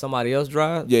 That somebody else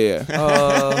drives? Yeah.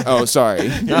 Oh,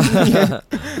 sorry.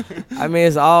 I mean,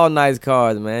 it's all nice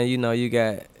cars, man. You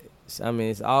got,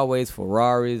 it's always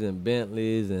Ferraris and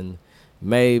Bentleys and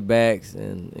Maybachs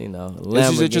and,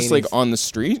 Lamborghinis. Is it just like on the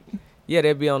street? Yeah,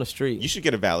 they'd be on the street. You should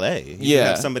get a valet. You should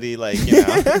have somebody like,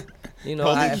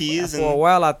 holding keys. For a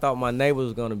while, I thought my neighbor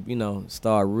was going to,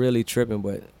 start really tripping,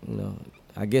 but,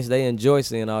 I guess they enjoy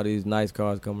seeing all these nice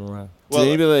cars coming around. Well,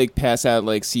 did anybody pass out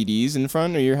CDs in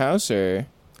front of your house, or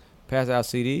pass out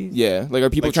CDs? Yeah, are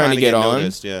people trying to get on?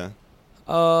 Noticed, yeah.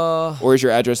 Or is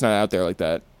your address not out there like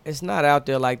that? It's not out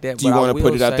there like that. Do you want to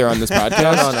put it out there on this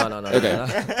podcast? No.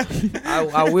 Okay.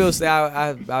 I will say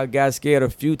I got scared a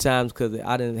few times because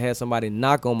I didn't have somebody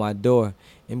knock on my door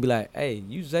and be like, "Hey,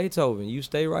 you Zaytoven, you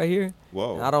stay right here."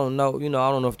 Whoa. And I don't know, I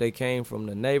don't know if they came from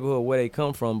the neighborhood, where they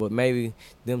come from, but maybe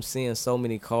them seeing so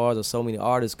many cars or so many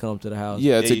artists come to the house.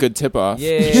 Yeah, it's a good tip off.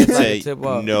 Yeah, you should it's say, like a tip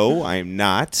off. No, I'm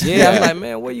not. Yeah, I'm like,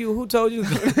 man, who told you?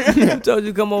 Who told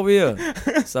you to come over here?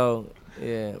 So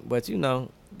yeah, but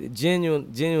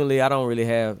genuinely, I don't really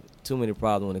have too many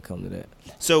problems when it comes to that.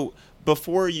 So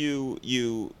before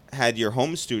you had your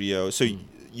home studio, so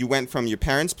you went from your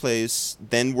parents' place,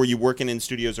 then were you working in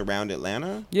studios around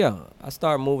Atlanta? Yeah, I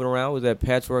started moving around. I was at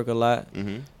Patchwork a lot.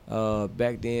 Mm-hmm.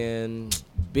 Back then,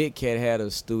 Big Cat had a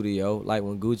studio, like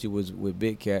when Gucci was with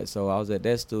Big Cat, so I was at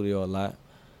that studio a lot.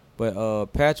 But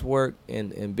Patchwork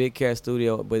and Big Cat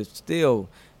studio, but still,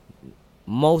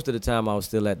 most of the time I was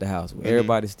still at the house.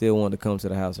 Everybody still wanted to come to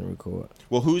the house and record.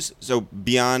 Well,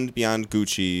 beyond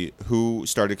Gucci, who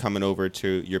started coming over to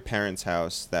your parents'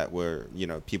 house that were,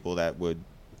 people that would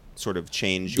sort of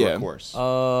change your course?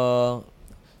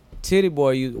 Titty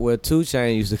Boy, 2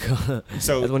 Chainz used to come.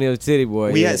 So that's when he was Titty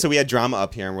Boy. We had Drama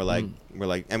up here, and we're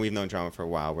like, and we've known Drama for a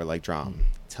while. We're like, Drama,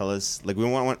 tell us, like, we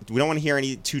don't want to hear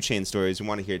any 2 Chainz stories. We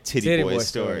want to hear Titty Boy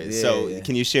stories.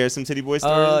 Can you share some Titty Boy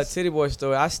stories? Titty Boy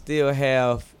story. I still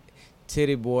have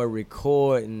Titty Boy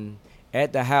recording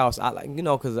at the house.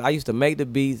 Because I used to make the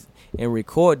beats and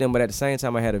record them, but at the same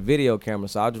time I had a video camera,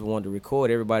 so I just wanted to record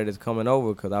everybody that's coming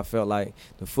over because I felt like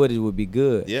the footage would be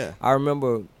good. Yeah. I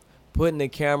remember putting the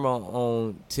camera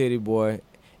on Titty Boy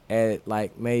at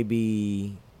like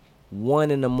maybe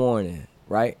 1 a.m,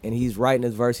 right? And he's writing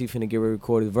his verse. He finna get ready to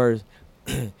record his verse.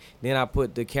 Then I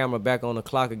put the camera back on the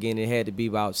clock again. It had to be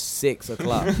about 6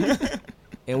 o'clock.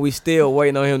 And we still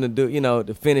waiting on him to do,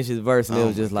 to finish his verse. And it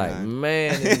was just like,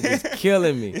 man, it's just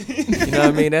killing me. You know what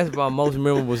I mean? That's my most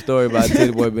memorable story about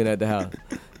Titty Boy being at the house.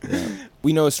 Yeah.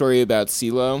 We know a story about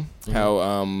CeeLo,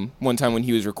 how one time when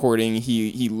he was recording,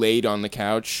 he laid on the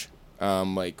couch,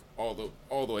 like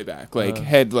all the way back, like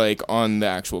head like on the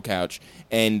actual couch,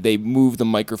 and they moved the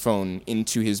microphone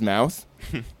into his mouth,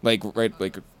 like right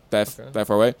like that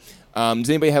far away. Does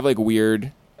anybody have like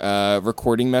weird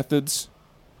recording methods?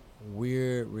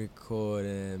 Weird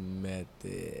recording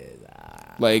methods.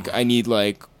 Like I need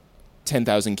like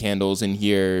 10,000 candles in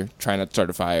here, trying not to start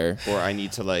a fire, or I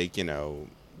need to like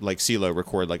CeeLo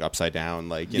record like upside down,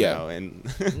 like you know,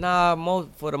 and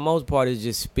for the most part it's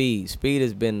just speed. Speed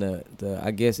has been the I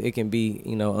guess it can be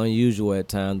unusual at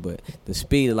times, but the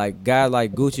speed, like guys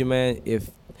like Gucci, man,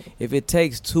 if it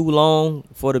takes too long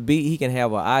for the beat, he can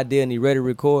have an idea and he ready to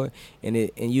record, and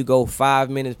you go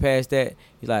 5 minutes past that,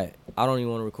 he's like, I don't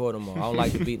even want to record no more. I don't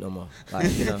like the beat no more.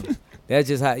 Like that's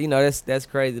just how that's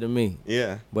crazy to me.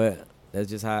 Yeah, but that's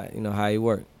just how how he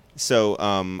work. So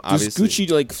obviously, does Gucci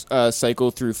like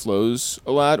cycle through flows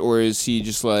a lot, or is he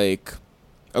just like,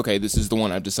 okay, this is the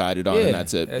one I've decided on, and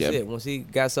that's it? That's it. Once he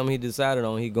got something he decided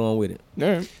on, he going with it. All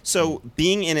right. So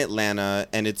being in Atlanta,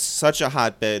 and it's such a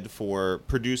hotbed for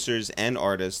producers and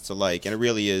artists alike, and it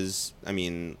really is, I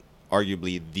mean,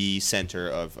 arguably the center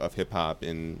of hip-hop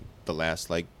in the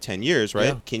last, 10 years, right?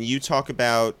 Yeah. Can you talk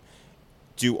about,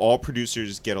 do all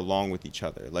producers get along with each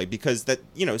other? Like, because that,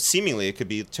 seemingly it could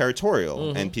be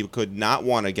territorial, and people could not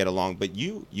want to get along, but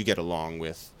you get along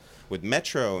with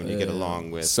Metro, and you get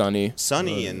along with Sonny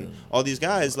and all these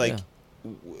guys. Like,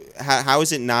 how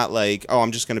is it not like, oh,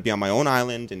 I'm just going to be on my own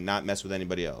island and not mess with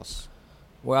anybody else?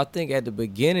 Well, I think at the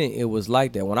beginning it was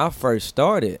like that. When I first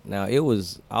started, now it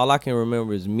was, all I can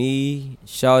remember is me,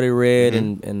 Shawty Red,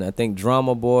 and I think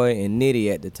Drama Boy and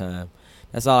Nitty at the time.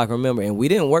 That's all I can remember. And we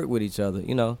didn't work with each other, Did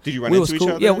you run into each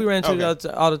other? Yeah, we ran into each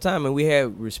other all the time, and we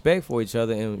had respect for each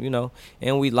other, and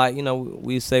and we like,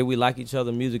 we say we like each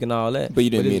other music and all that. But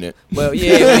you didn't mean it. But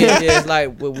it's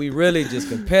like, we really just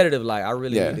competitive. Like, I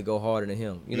really need to go harder than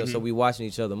him, so we watching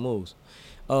each other moves.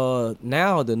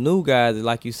 Now the new guys,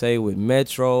 like you say, with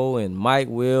Metro and Mike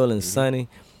Will and Sonny,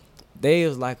 they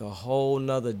was like a whole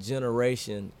nother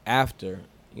generation after,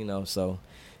 so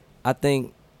I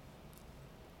think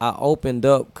I opened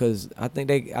up because I think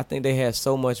they had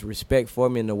so much respect for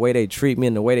me and the way they treat me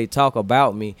and the way they talk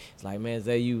about me. It's like, man,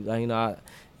 Zay, you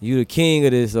the king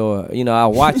of this, or I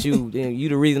watch you. You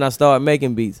the reason I started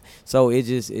making beats. So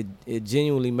it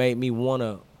genuinely made me want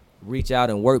to reach out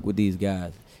and work with these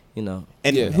guys. And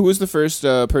who was the first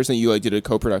person you did a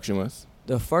co-production with?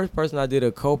 The first person I did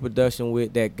a co-production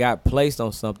with that got placed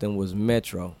on something was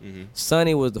Metro.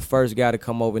 Sonny was the first guy to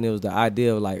come over, and it was the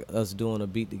idea of us doing a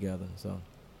beat together. So.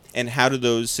 And how do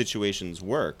those situations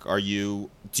work? Do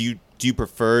you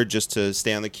prefer just to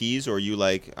stay on the keys, or are you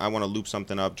like, I want to loop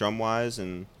something up drum wise?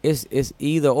 And it's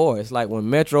either or. It's like when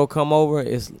Metro come over,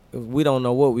 we don't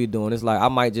know what we're doing. It's like I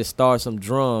might just start some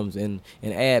drums and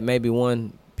add maybe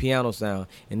one piano sound,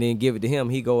 and then give it to him.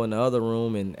 He go in the other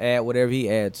room and add whatever he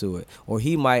add to it, or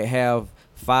he might have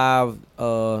 5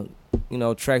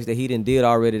 tracks that he did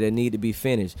already that need to be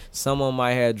finished. Some of them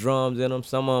might have drums in them,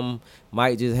 some of them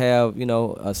might just have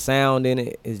a sound in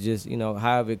it. It's just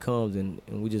however it comes, and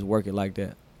we just work it like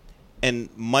that. And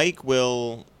Mike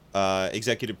Will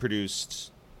executive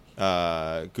produced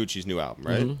Gucci's new album,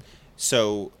 right?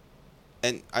 So,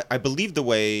 and I believe the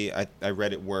way I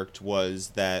read it worked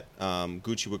was that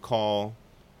Gucci would call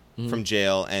from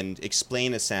jail and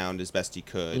explain a sound as best he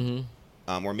could,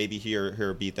 or maybe hear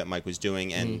a beat that Mike was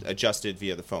doing and adjust it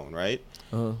via the phone, right?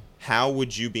 How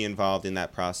would you be involved in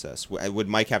that process? Would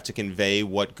Mike have to convey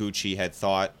what Gucci had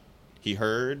thought he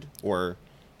heard or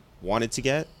wanted to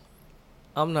get?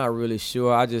 I'm not really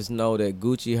sure. I just know that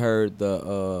Gucci heard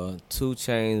the 2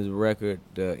 Chainz record,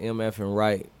 the MF and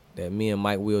Right, that me and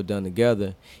Mike Will done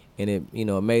together, and it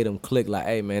it made him click like,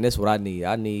 hey man, that's what I need.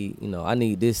 I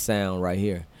need this sound right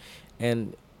here,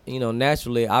 and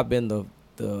naturally I've been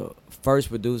the first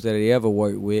producer that he ever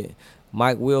worked with.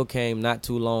 Mike Will came not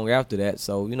too long after that,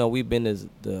 so we've been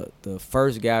the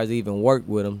first guys to even work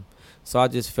with him. So I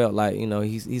just felt like,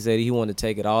 he said he wanted to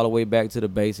take it all the way back to the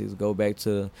basics, go back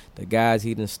to the guys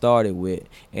he done started with,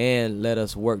 and let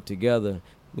us work together,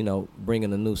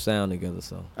 bringing a new sound together.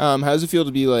 So, how does it feel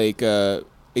to be like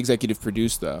executive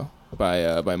produced though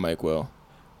by Mike Will?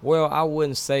 Well, I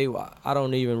wouldn't say, I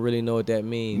don't even really know what that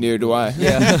means. Neither do I.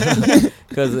 Yeah,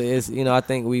 because it's I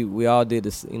think we all did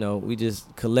this. We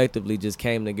just collectively just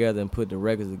came together and put the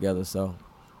records together. So.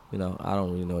 I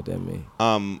don't really know what that means.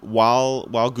 While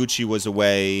Gucci was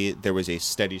away, there was a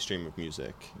steady stream of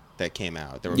music that came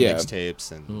out. There were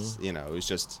mixtapes, and it was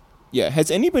just. Yeah,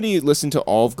 has anybody listened to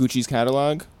all of Gucci's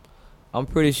catalog? I'm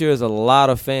pretty sure there's a lot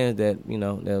of fans that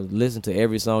that listen to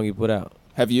every song you put out.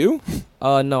 Have you?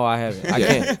 No, I haven't.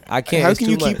 I can't. How can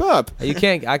you keep up? You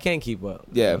can't. I can't keep up.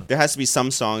 Yeah, there has to be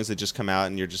some songs that just come out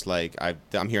and you're just like,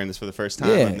 I'm hearing this for the first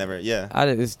time. Yeah. I've never. Yeah.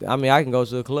 I can go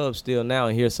to a club still now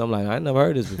and hear something like, I never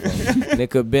heard this before. And it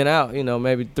could have been out,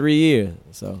 maybe 3 years.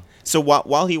 So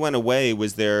while he went away,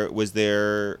 was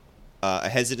there a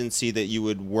hesitancy that you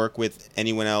would work with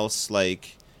anyone else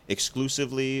like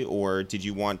exclusively, or did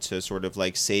you want to sort of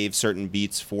like save certain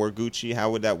beats for Gucci?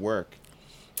 How would that work?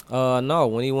 No,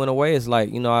 when he went away, it's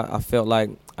like, I felt like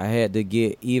I had to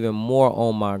get even more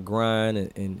on my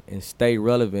grind and stay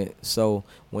relevant. So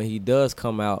when he does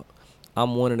come out,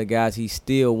 I'm one of the guys he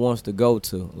still wants to go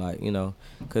to, like,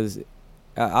 because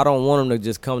I don't want him to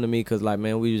just come to me because, like,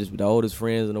 man, we just the oldest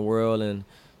friends in the world, and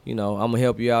I'm going to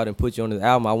help you out and put you on this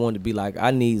album. I want to be like,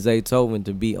 I need Zaytoven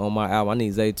to be on my album. I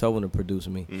need Zaytoven to produce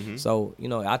me. Mm-hmm. So,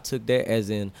 I took that as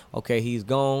in, okay, he's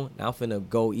gone. Now I'm finna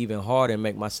go even harder and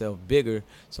make myself bigger.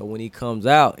 So when he comes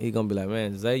out, he going to be like,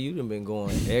 man, Zay, you done been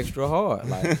going extra hard.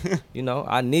 Like,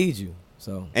 I need you.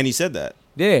 So. And he said that.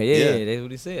 Yeah, that's what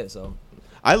he said. So.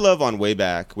 I love On Way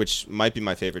Back, which might be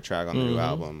my favorite track on the new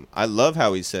album. I love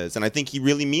how he says, and I think he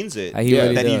really means it,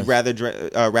 really that does. he'd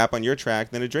rather rap on your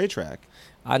track than a Dre track.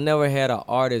 I never had an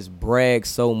artist brag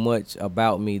so much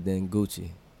about me than Gucci.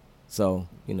 So,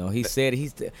 he said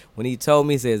when he told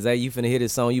me, he said, Zay, you finna hear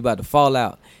this song, you about to fall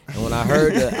out. And when I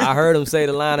heard him say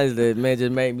the line, that man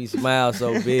just made me smile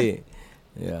so big.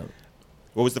 Yeah.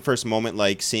 What was the first moment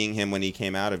like seeing him when he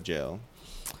came out of jail?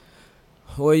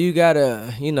 Well, you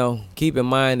gotta, keep in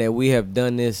mind that we have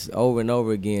done this over and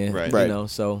over again. Right.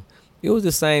 So it was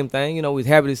the same thing. We was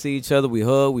happy to see each other. We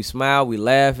hug, we smile, we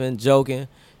laughing, joking.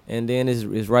 And then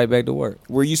it's right back to work.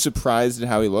 Were you surprised at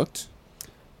how he looked?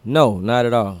 No, not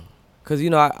at all. Because,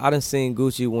 I done seen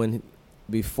Gucci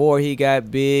before he got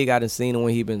big. I done seen him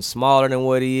when he been smaller than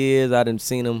what he is. I done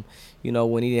seen him,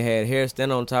 when he had hair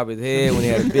standing on top of his head, when he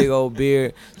had a big old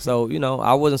beard. So,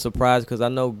 I wasn't surprised because I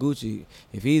know Gucci,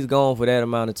 if he's gone for that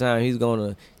amount of time, he's going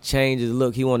to change his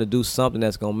look. He want to do something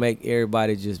that's going to make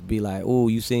everybody just be like, ooh,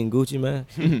 you seen Gucci,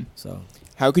 man? So,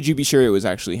 how could you be sure it was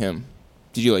actually him?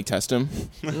 Did you test him?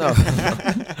 No,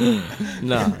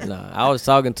 no. I was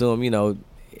talking to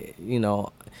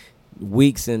him,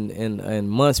 weeks and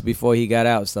months before he got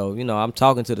out. So I'm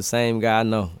talking to the same guy. I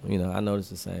know it's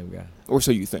the same guy. Or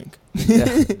so you think?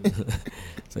 Yeah.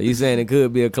 So you saying it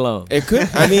could be a clone? It could.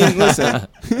 I mean, listen,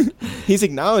 he's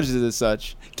acknowledged it as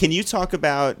such. Can you talk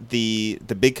about the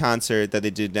big concert that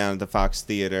they did down at the Fox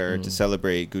Theater to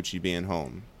celebrate Gucci being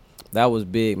home? That was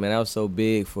big, man. That was so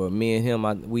big for me and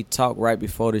him. We talked right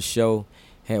before the show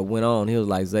had went on. He was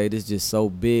like, Zay, this is just so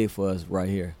big for us right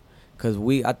here. Because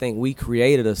I think we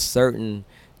created a certain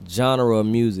genre of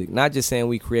music. Not just saying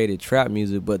we created trap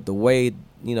music, but the way,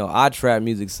 our trap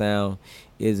music sound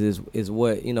is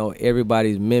what,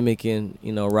 everybody's mimicking,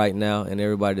 right now, and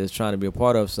everybody that's trying to be a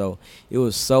part of. So it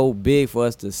was so big for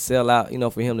us to sell out,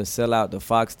 for him to sell out the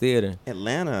Fox Theater.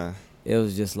 Atlanta. It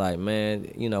was just like,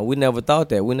 man, we never thought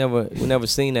that. We never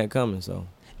seen that coming. So,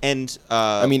 and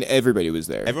I mean, everybody was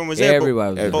there. Everyone was there.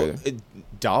 Everybody was there.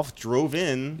 Dolph drove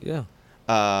in. Yeah.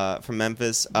 From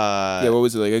Memphis. Yeah. What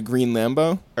was it, like a green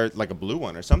Lambo or like a blue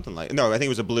one or something like? No, I think it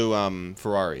was a blue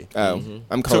Ferrari. Oh,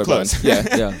 I'm colorblind. So close.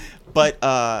 Yeah. Yeah. But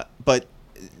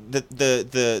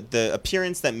the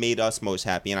appearance that made us most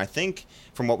happy, and I think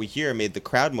from what we hear, made the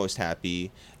crowd most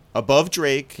happy. Above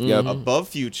Drake, above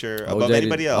Future, above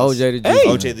anybody else. OJ the Juice.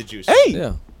 OJ the Juice. Hey.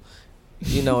 Yeah.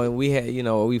 And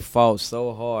we fought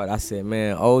so hard. I said,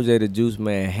 man, OJ the Juice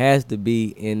Man has to be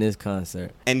in this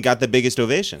concert. And got the biggest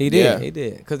ovation. He did, he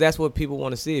did. Because that's what people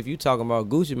want to see. If you talking about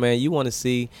Gucci Man, you want to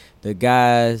see the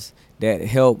guys that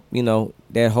help,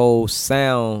 that whole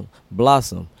sound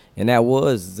blossom. And that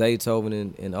was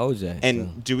Zaytoven and OJ.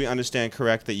 And do we understand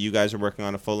correct that you guys are working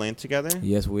on a full length together?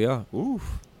 Yes, we are. Ooh.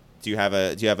 Do you have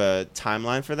a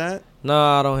timeline for that? No,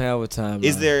 I don't have a timeline.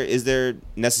 Is there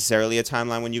necessarily a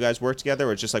timeline when you guys work together,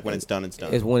 or it's just like when it's done, it's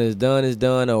done? It's when it's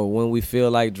done, or when we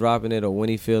feel like dropping it, or when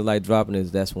he feels like dropping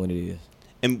it, that's when it is.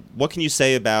 And what can you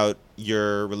say about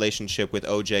your relationship with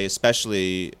OJ,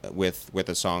 especially with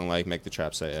a song like Make the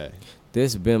Trap Say Hey?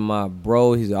 This has been my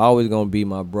bro. He's always gonna be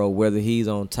my bro, whether he's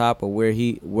on top or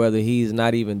whether he's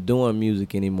not even doing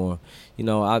music anymore.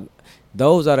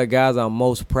 Those are the guys I'm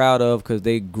most proud of because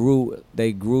they grew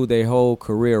their whole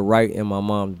career right in my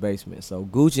mom's basement. So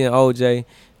Gucci and OJ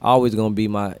always gonna be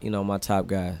my my top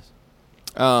guys.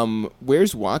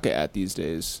 Where's Waka at these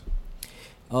days?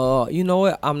 You know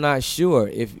what? I'm not sure.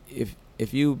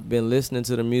 If you've been listening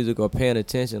to the music or paying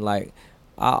attention, like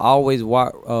I always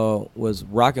was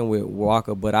rocking with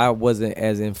Waka, but I wasn't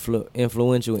as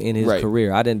influential in his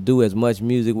career. I didn't do as much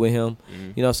music with him,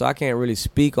 so I can't really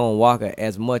speak on Waka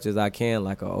as much as I can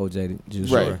like a OJ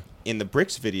Juice. Right. In the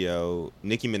Bricks video,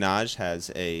 Nicki Minaj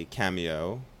has a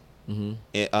cameo.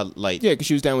 Because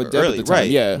she was down with Deb early, at the time. right?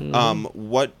 Yeah.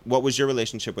 What was your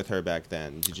relationship with her back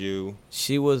then? Did you?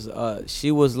 She was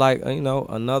like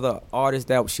another artist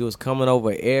that she was coming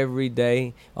over every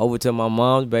day over to my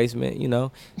mom's basement.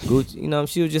 Gucci.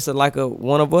 She was just like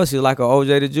one of us. She was like a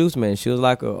OJ the Juice Man. She was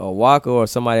like a Waka or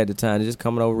somebody at the time, just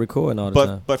coming over recording all the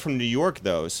time. But from New York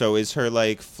though, so is her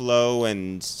like flow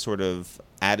and sort of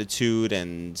attitude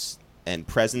and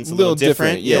presence a little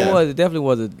different? Yeah, it definitely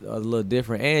was a little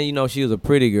different. And she was a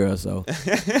pretty girl, so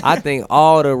I think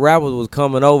all the rappers was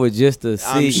coming over just to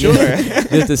see. I'm sure.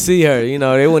 Just to see her.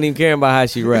 They wouldn't even care about how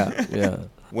she rapped. Yeah.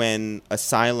 When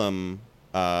Asylum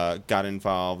got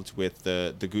involved with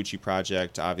the Gucci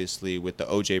project, obviously with the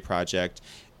OJ project,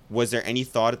 was there any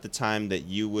thought at the time that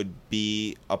you would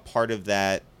be a part of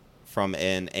that from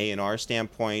an A&R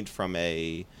standpoint, from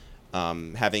a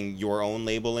having your own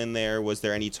label in there? Was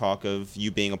there any talk of you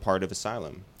being a part of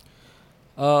Asylum?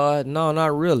 No,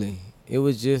 not really. It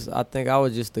was just, I think I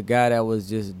was just the guy that was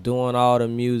just doing all the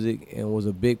music and was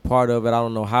a big part of it. I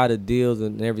don't know how the deals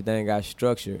and everything got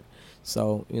structured.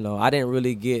 So, I didn't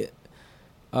really get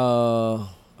a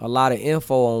lot of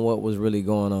info on what was really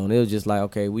going on. It was just like,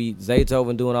 okay,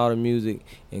 Zaytoven doing all the music,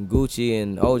 and Gucci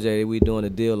and OJ, we doing a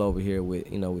deal over here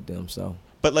with them, so.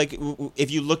 But like, if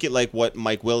you look at like what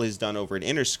Mike Will has done over at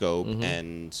Interscope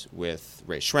and with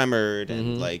Ray Shremmerd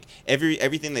and like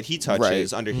everything that he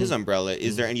touches under his umbrella,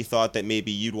 is there any thought that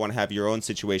maybe you'd want to have your own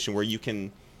situation where you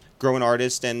can grow an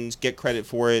artist and get credit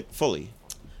for it fully?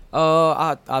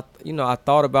 I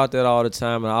thought about that all the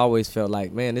time, and I always felt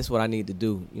like, man, this is what I need to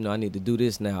do. I need to do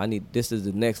this now. This is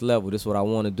the next level. This is what I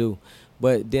want to do.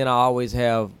 But then I always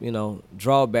have,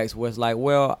 drawbacks where it's like,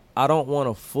 well, I don't want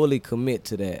to fully commit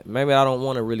to that. Maybe I don't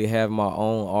want to really have my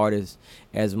own artist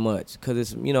as much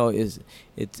because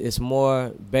it's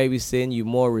more babysitting. You're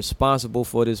more responsible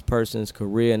for this person's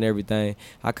career and everything.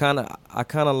 I kind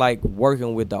of like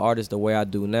working with the artist the way I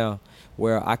do now,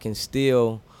 where I can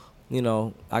still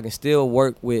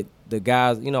work with the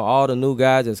guys, all the new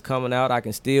guys that's coming out. I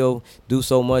can still do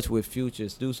so much with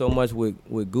Futures, do so much with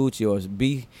Gucci, or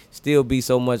still be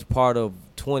so much part of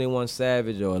 21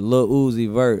 Savage or Lil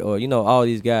Uzi Vert, or all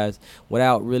these guys,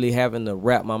 without really having to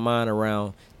wrap my mind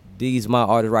around these my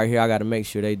artists right here. I got to make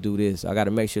sure they do this. I got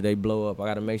to make sure they blow up. I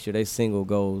got to make sure they single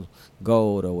goes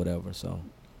gold or whatever. So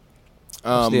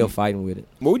I'm still fighting with it.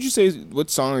 What would you say? What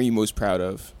song are you most proud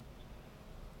of?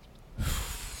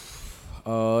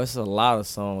 It's a lot of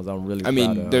songs I'm really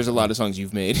proud of. There's a lot of songs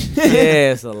you've made.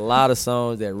 Yeah, it's a lot of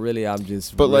songs that really I'm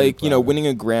just But really like, winning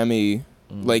a Grammy,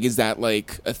 like, is that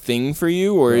like a thing for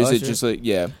you, or is it just like,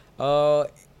 yeah?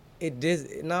 It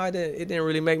didn't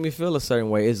really make me feel a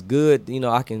certain way. It's good,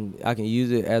 I can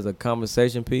use it as a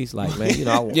conversation piece. Like,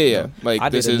 man, Like, I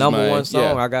did a number one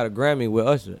song. I got a Grammy with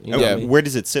Usher. What I mean? Where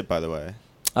does it sit, by the way?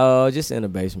 Just in the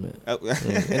basement.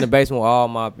 In the basement with all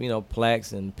my,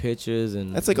 plaques and pictures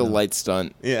and. That's like a light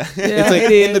stunt. Yeah. It's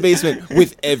like in the basement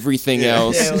with everything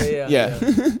else. Yeah.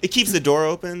 It keeps the door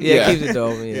open. Yeah, it keeps the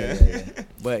door open. Yeah.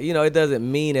 But it doesn't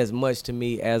mean as much to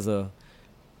me as a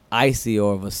Icy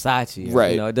or Versace.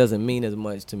 Right. You know, it doesn't mean as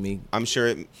much to me. I'm sure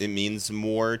it means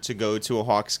more to go to a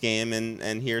Hawks game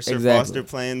and hear Sir Exactly. Foster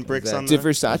playing bricks on Did the...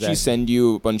 Versace send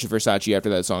you a bunch of Versace after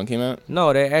that song came out? No,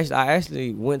 I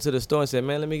actually went to the store and said,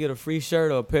 man, let me get a free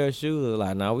shirt or a pair of shoes. They're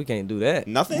like, nah, we can't do that.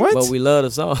 Nothing? What? But we love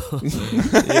the song.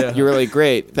 Yeah. You were like,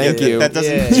 great, thank you. That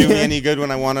doesn't do me any good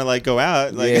when I want to like go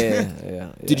out. Like,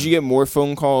 Yeah. Did you get more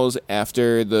phone calls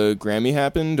after the Grammy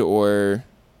happened, or?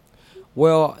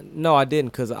 Well, no, I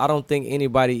didn't, because I don't think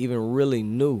anybody even really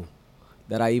knew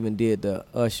that I even did the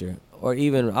Usher, or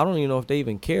even I don't even know if they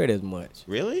even cared as much.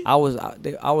 Really? I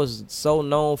was so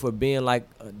known for being like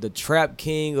the trap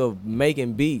king of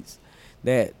making beats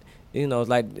that it's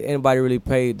like anybody really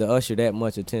paid the Usher that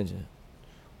much attention.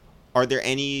 Are there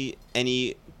any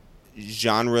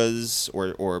genres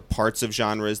or parts of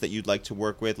genres that you'd like to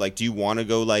work with? Like, do you want to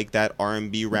go like that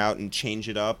R&B route and change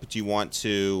it up? Do you want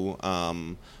to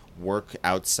work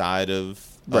outside of...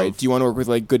 Right. Do you want to work with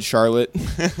like Good Charlotte?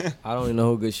 I don't even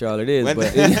know who Good Charlotte is,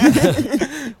 but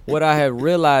what I have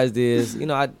realized is,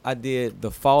 I did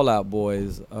the Fall Out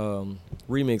Boys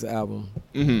remix album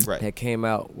Right. that came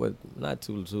out not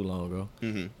too long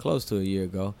ago, close to a year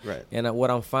ago. Right. And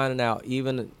what I'm finding out,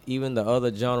 even the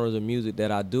other genres of music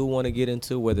that I do want to get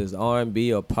into, whether it's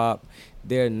R&B or pop,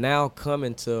 they're now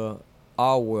coming to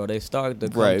our world. They started to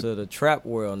come to the trap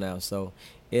world now, so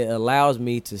it allows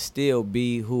me to still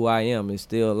be who I am. It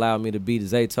still allows me to be the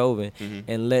Zaytoven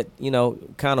and let,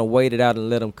 kind of wait it out and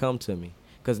let them come to me.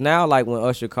 Because now, like when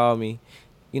Usher called me,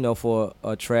 for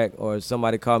a track, or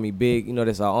somebody called me Big,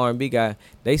 that's our R&B guy,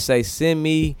 they say, send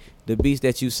me the beats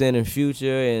that you send in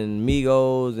Future and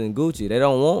Migos and Gucci. They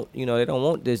don't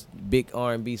want this big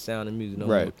R&B sounding music no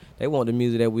more. They want the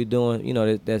music that we're doing,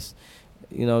 that's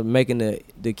making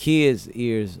the kids'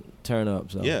 ears turn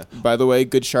up. So Yeah. By the way,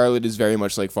 Good Charlotte is very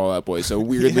much like Fall Out Boy, so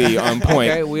weirdly on point.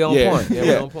 Okay, we on point. Yeah,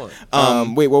 we on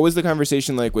point. Wait, what was the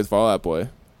conversation like with Fall Out Boy?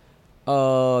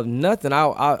 Nothing.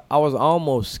 I was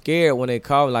almost scared when they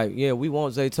called me, like, yeah, we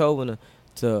want Zaytoven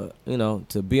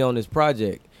to be on this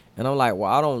project. And I'm like,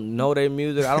 well, I don't know their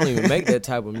music. I don't even make that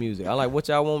type of music. I'm like, what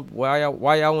y'all want? Why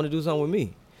y'all want to do something with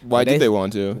me? Why did they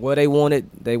want to? Well, they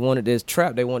wanted this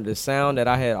trap. They wanted the sound that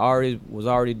I was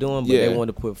already doing, but they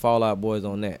wanted to put Fall Out Boys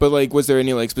on that. But like, was there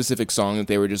any like specific song that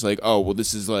they were just like, oh, well,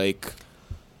 this is like?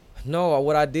 No,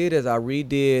 what I did is I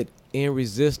redid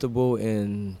Irresistible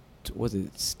and was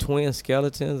it Twin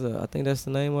Skeletons? I think that's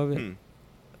the name of it.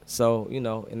 So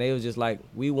and they was just like,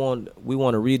 we want to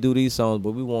redo these songs,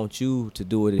 but we want you to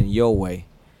do it in your way.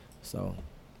 So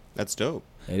that's dope.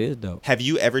 It is dope. Have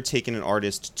you ever taken an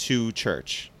artist to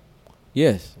church?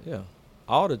 Yes, yeah,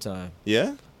 all the time.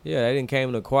 Yeah? Yeah, they didn't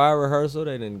came to choir rehearsal.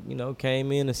 They didn't,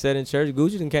 came in and sat in church.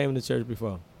 Gucci didn't came into church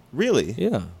before. Really?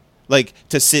 Yeah. Like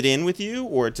to sit in with you,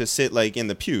 or to sit like in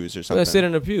the pews or something? They sit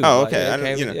in the pews. Oh, okay.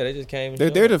 They just came. They're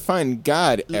there to find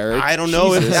God, Eric. I don't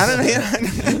know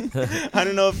I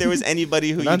don't know if there was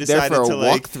anybody who you decided to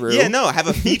like. Walkthrough. Yeah, no, have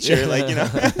a feature like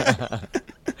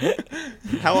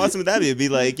How awesome would that be? It'd be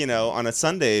like, on a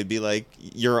Sunday, it'd be like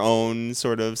your own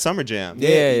sort of summer jam.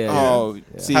 Yeah. Oh,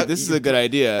 see, this is a good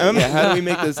idea. How do we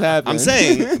make this happen? I'm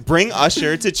saying, bring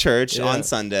Usher to church on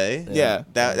Sunday. Yeah.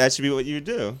 That should be what you would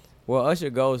do. Well, Usher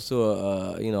goes to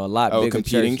a lot bigger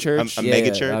competing church? A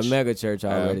mega church? A mega church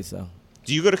already, so.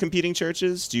 Do you go to competing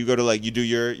churches? Do you go to like, you do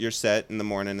your set in the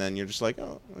morning and then you're just like,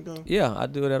 oh, I'll go? Yeah, I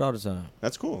do that all the time.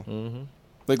 That's cool. Mm-hmm.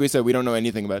 Like we said, we don't know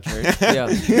anything about church. Yeah.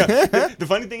 The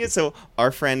funny thing is, so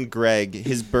our friend Greg,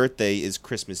 his birthday is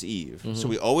Christmas Eve. So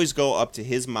we always go up to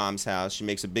his mom's house. She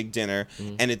makes a big dinner,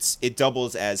 and it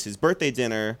doubles as his birthday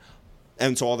dinner.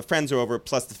 And so all the friends are over,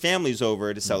 plus the family's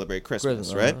over to celebrate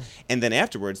Christmas, right? And then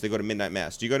afterwards, they go to midnight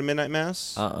mass. Do you go to midnight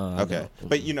mass? Okay.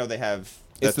 But they have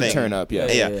it's the turn up,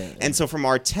 yeah. And so from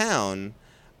our town,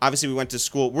 obviously we went to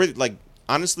school. We're like,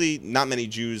 honestly, not many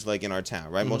Jews like in our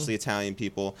town, right? Mostly Italian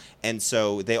people. And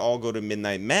so they all go to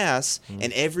midnight mass.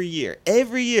 And every year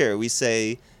we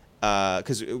say,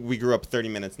 because we grew up 30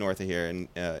 minutes north of here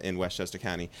in Westchester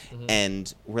County,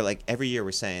 and we're like, every year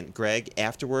we're saying, Greg,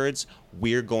 afterwards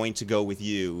we're going to go with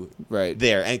you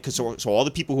there, and because so all the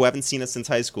people who haven't seen us since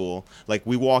high school, like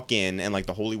we walk in and like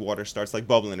the holy water starts like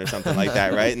bubbling or something like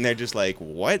that, right? And they're just like,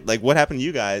 what happened to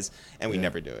you guys? And we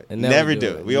never do it. Never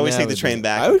do it. We always take the train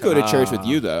back. I would go to church with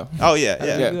you though. Oh yeah.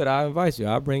 Good. I'll invite you.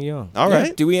 I'll bring you on. All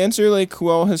right. Do we answer like who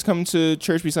all has come to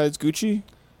church besides Gucci?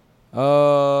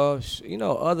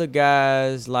 Other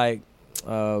guys like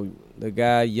the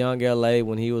guy Young LA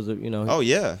when he was Oh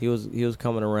yeah. he was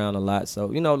coming around a lot.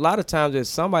 So a lot of times there's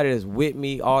somebody that's with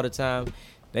me all the time.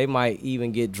 they might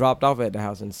even get dropped off at the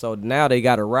house. And so now they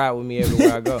got to ride with me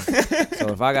everywhere I go. So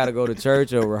if I got to go to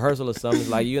church or rehearsal or something, it's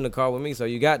like, you in the car with me, so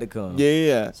you got to come.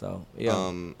 Yeah. So,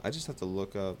 yeah. I just have to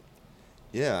look up.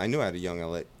 Yeah, I knew I had a Young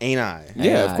L.A. Ain't I?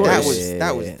 Yeah, of course.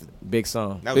 That was big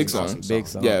song. That was Big an song. awesome Big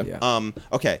song. Yeah.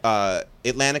 Okay.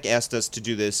 Atlantic asked us to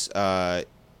do this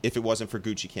if it wasn't for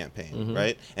Gucci campaign,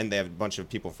 right? And they have a bunch of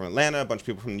people from Atlanta, a bunch of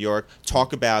people from New York,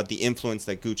 talk about the influence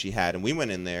that Gucci had. And we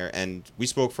went in there and we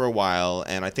spoke for a while,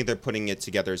 and I think they're putting it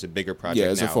together as a bigger project now.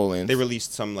 Yeah, as a full length. They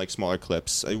released some like smaller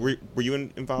clips. Were you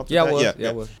involved with Yeah, that?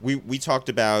 I was. We talked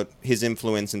about his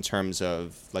influence in terms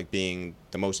of like being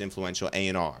the most influential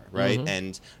A&R, right?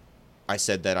 And I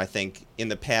said that I think in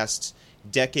the past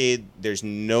decade, there's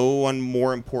no one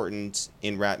more important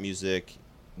in rap music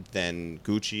than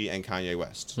Gucci and Kanye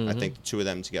West. I think the two of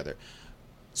them together.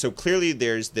 So clearly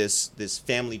there's this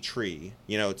family tree.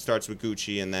 You know, it starts with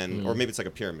Gucci and then, or maybe it's like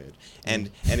a pyramid. And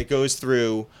it goes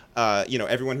through,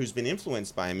 everyone who's been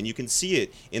influenced by him. And you can see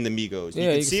it in the Migos. Yeah,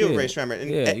 you can see it with Ray Shremmer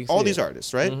and all these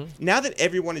artists, right? Now that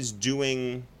everyone is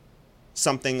doing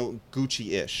something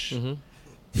Gucci-ish,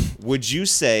 would you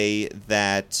say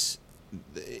that,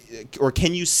 or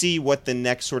can you see what the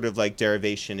next sort of like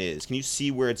derivation is? Can you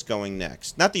see where it's going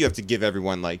next? Not that you have to give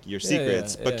everyone like your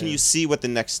secrets, but can you see what the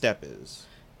next step is?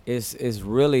 It's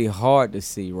really hard to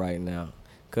see right now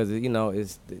because,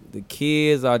 it's the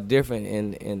kids are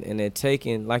different and they're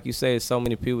taking, like you say, so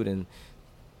many people then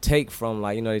take from,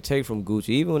 like, they take from Gucci.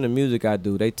 Even when the music I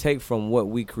do, they take from what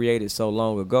we created so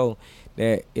long ago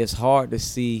that it's hard to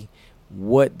see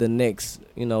what the next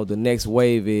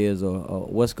wave is or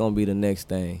what's going to be the next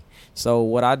thing. So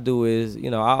what I do is,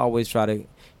 I always try to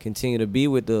continue to be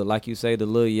with the, like you say, the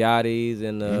Lil Yachty's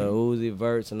and the Uzi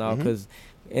Verts and all, because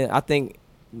I think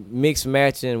mix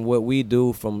matching what we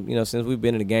do from, since we've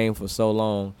been in the game for so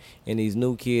long, and these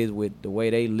new kids with the way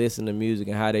they listen to music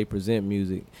and how they present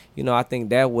music, I think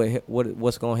that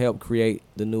what's going to help create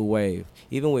the new wave.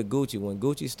 Even with Gucci, when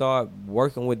Gucci start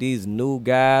working with these new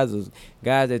guys, or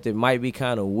guys that they might be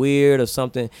kind of weird or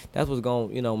something, that's what's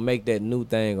going to, make that new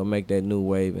thing or make that new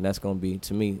wave, and that's going to be,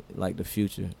 to me, like the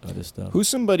future of this stuff. Who's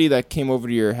somebody that came over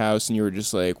to your house and you were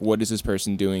just like, what is this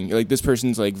person doing? Like, this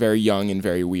person's like very young and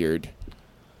very weird.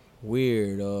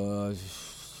 Weird.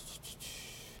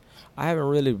 I haven't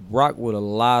really rocked with a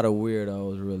lot of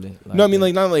weirdos, really. Like no, I mean,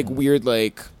 like, not like weird,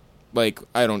 like I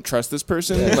don't trust this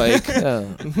person. Yeah. Like,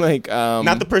 like,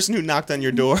 not the person who knocked on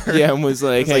your door. Yeah, and was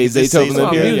like, It's hey, like, Zaytoven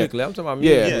live here. Musically. I'm talking about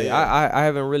musically. Yeah. I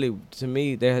haven't really, to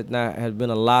me, there has been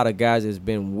a lot of guys that's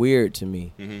been weird to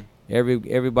me.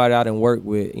 Everybody I done worked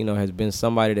with, has been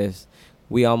somebody that's,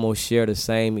 we almost share the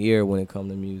same ear when it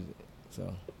comes to music.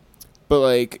 So, but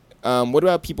like, what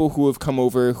about people who have come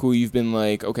over who you've been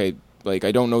like, okay, like,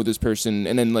 I don't know this person,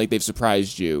 and then like they've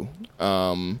surprised you?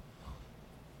 The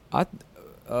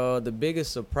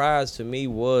biggest surprise to me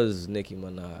was Nicki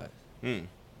Minaj. And,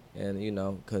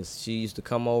 because she used to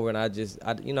come over and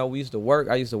we used to work.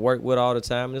 I used to work with her all the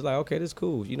time. And it's like, okay, this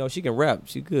cool. She can rap.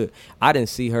 She good. I didn't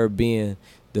see her being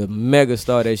the mega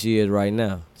star that she is right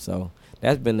now. So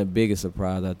that's been the biggest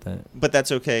surprise, I think. But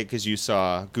that's okay because you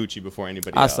saw Gucci before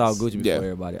anybody else. I saw Gucci before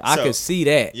everybody. I So, could see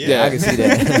that. yeah. I could see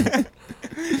that.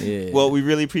 Yeah. Well, we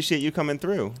really appreciate you coming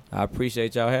through. I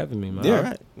appreciate y'all having me, man. Yeah. All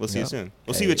right. We'll see you soon.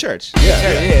 We'll see you at church.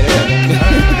 Yeah.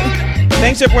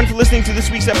 Thanks, everyone, for listening to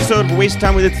this week's episode of A Waste of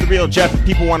Time with It's The Real. Jeff, if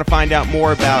people want to find out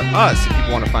more about us, if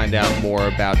people want to find out more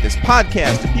about this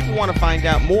podcast, if people want to find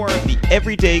out more of the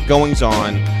everyday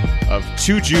goings-on of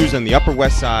two Jews on the Upper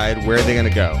West Side, where are they going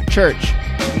to go? Church.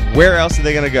 Where else are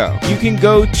they going to go? You can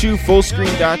go to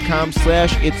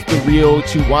fullscreen.com/itsthereal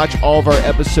to watch all of our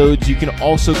episodes. You can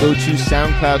also go to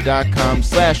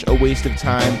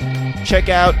soundcloud.com/awasteoftime. Check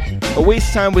out A Waste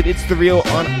of Time with It's The Real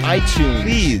on iTunes.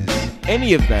 Please.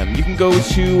 Any of them. You can go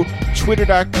to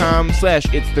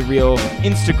twitter.com/itsthereal,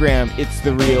 Instagram, It's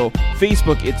The Real,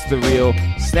 Facebook, It's The Real,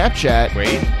 Snapchat.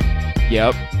 Wait.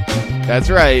 Yep. That's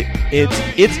right.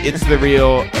 It's The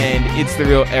Real, and It's The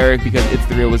Real Eric, because It's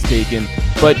The Real was taken.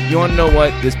 But you want to know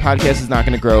what? This podcast is not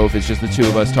going to grow if it's just the two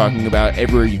of us talking about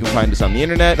everywhere you can find us on the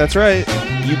internet. That's right.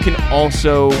 You can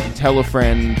also tell a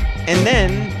friend. And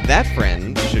then that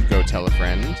friend should go tell a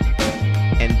friend.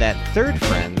 And that third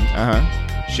friend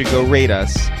should go rate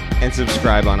us and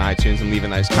subscribe on iTunes and leave a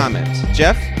nice comment.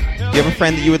 Jeff, do you have a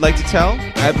friend that you would like to tell?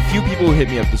 I have a few people who hit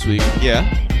me up this week. Yeah.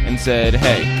 And said,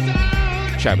 hey,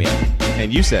 shout me out.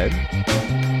 And you said,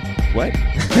 what?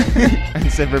 I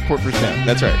said report for Sam.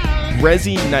 That's right.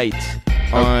 Rezi Knight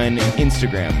on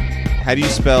Instagram. How do you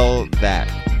spell that?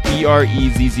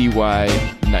 BREZZY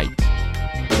Knight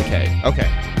with a K. Okay.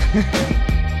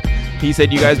 He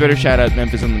said you guys better shout out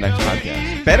Memphis on the next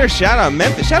podcast. Better shout out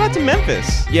Memphis. Shout out to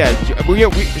Memphis. Yeah,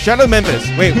 shout out Memphis.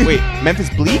 Wait, Memphis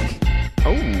Bleak?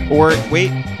 Oh.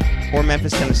 Or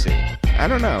Memphis, Tennessee. I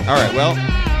don't know. All right, well,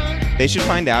 they should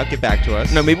find out, get back to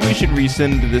us. No, maybe we should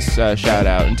rescind this shout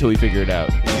out until we figure it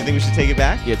out. You think we should take it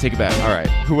back? Yeah, take it back. All right.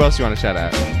 Who else you want to shout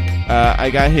out? I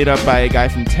got hit up by a guy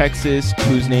from Texas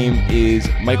whose name is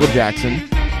Michael Jackson.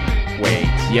 Wait.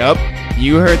 Yep,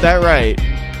 you heard that right.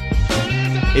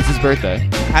 It's his birthday.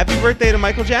 Happy birthday to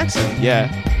Michael Jackson.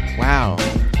 Yeah. Wow.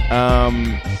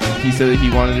 He said that he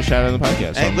wanted to shout out on the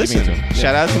podcast. So Hey, listen,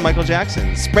 shout out to Michael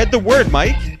Jackson. Spread the word,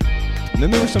 Mike. And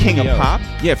then there was King of else. Pop.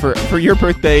 Yeah, for your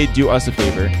birthday, do us a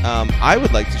favor. I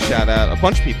would like to shout out a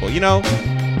bunch of people. You know,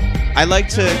 I like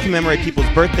to commemorate people's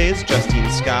birthdays. Justine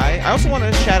Skye. I also want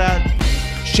to shout out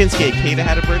Shinsuke Ikeda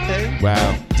had a birthday.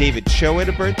 Wow. David Cho had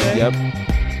a birthday. Yep.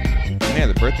 Man,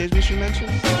 the birthdays we should mention.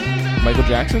 Michael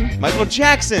Jackson? Michael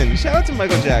Jackson. Shout out to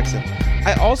Michael Jackson.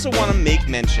 I also want to make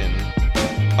mention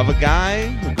of a guy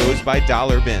who goes by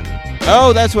Dollar Bin.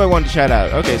 Oh, that's who I wanted to shout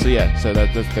out. Okay, so yeah, so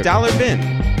that's Dollar Bin.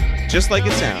 Just like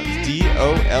it sounds.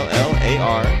 DOLLAR_BIN.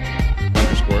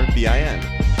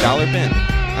 Dollar Bin.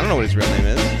 I don't know what his real name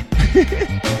is.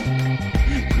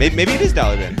 maybe it is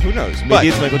Dollar Bin. Who knows? Maybe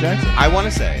it's Michael Jackson. I want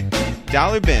to say,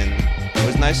 Dollar Bin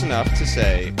was nice enough to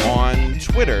say on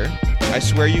Twitter, I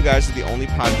swear you guys are the only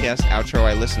podcast outro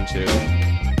I listen to.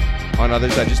 On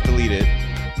others, I just deleted.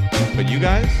 But you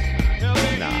guys?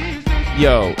 Nah.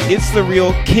 Yo, it's the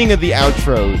real king of the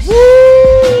outros.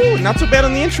 Woo! Not so bad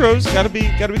on the intros. Gotta be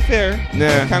fair.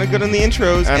 Nah. Kind of good on the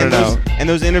intros. I don't know. And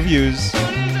those interviews,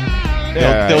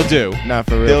 they'll do. Not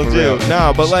for real. They'll for do. Real.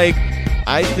 No, but like,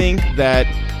 I think that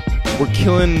we're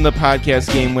killing the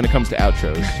podcast game when it comes to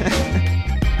outros.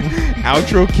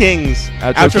 Outro Kings.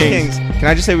 Outro Kings. Can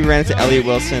I just say we ran into Elliot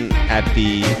Wilson at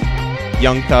the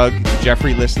Young Thug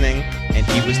Jeffrey listening, and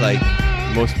he was like,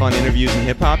 most fun interviews in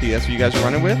hip-hop, that's what you guys are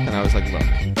running with? And I was like, look.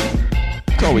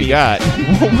 That's all we got.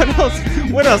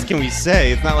 What else can we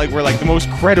say? It's not like we're like the most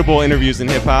credible interviews in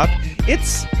hip-hop.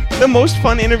 It's the most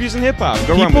fun interviews in hip-hop.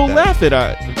 Go run with that. People laugh at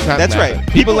us. That's right.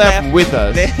 People laugh with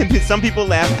us. Some people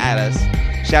laugh at us.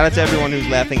 Shout out to everyone who's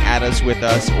laughing at us, with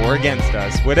us, or against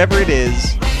us. Whatever it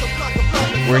is,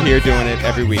 we're here doing it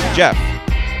every week. Jeff,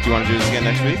 do you want to do this again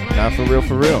next week? Not for real,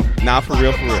 for real. Not for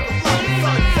real, for real.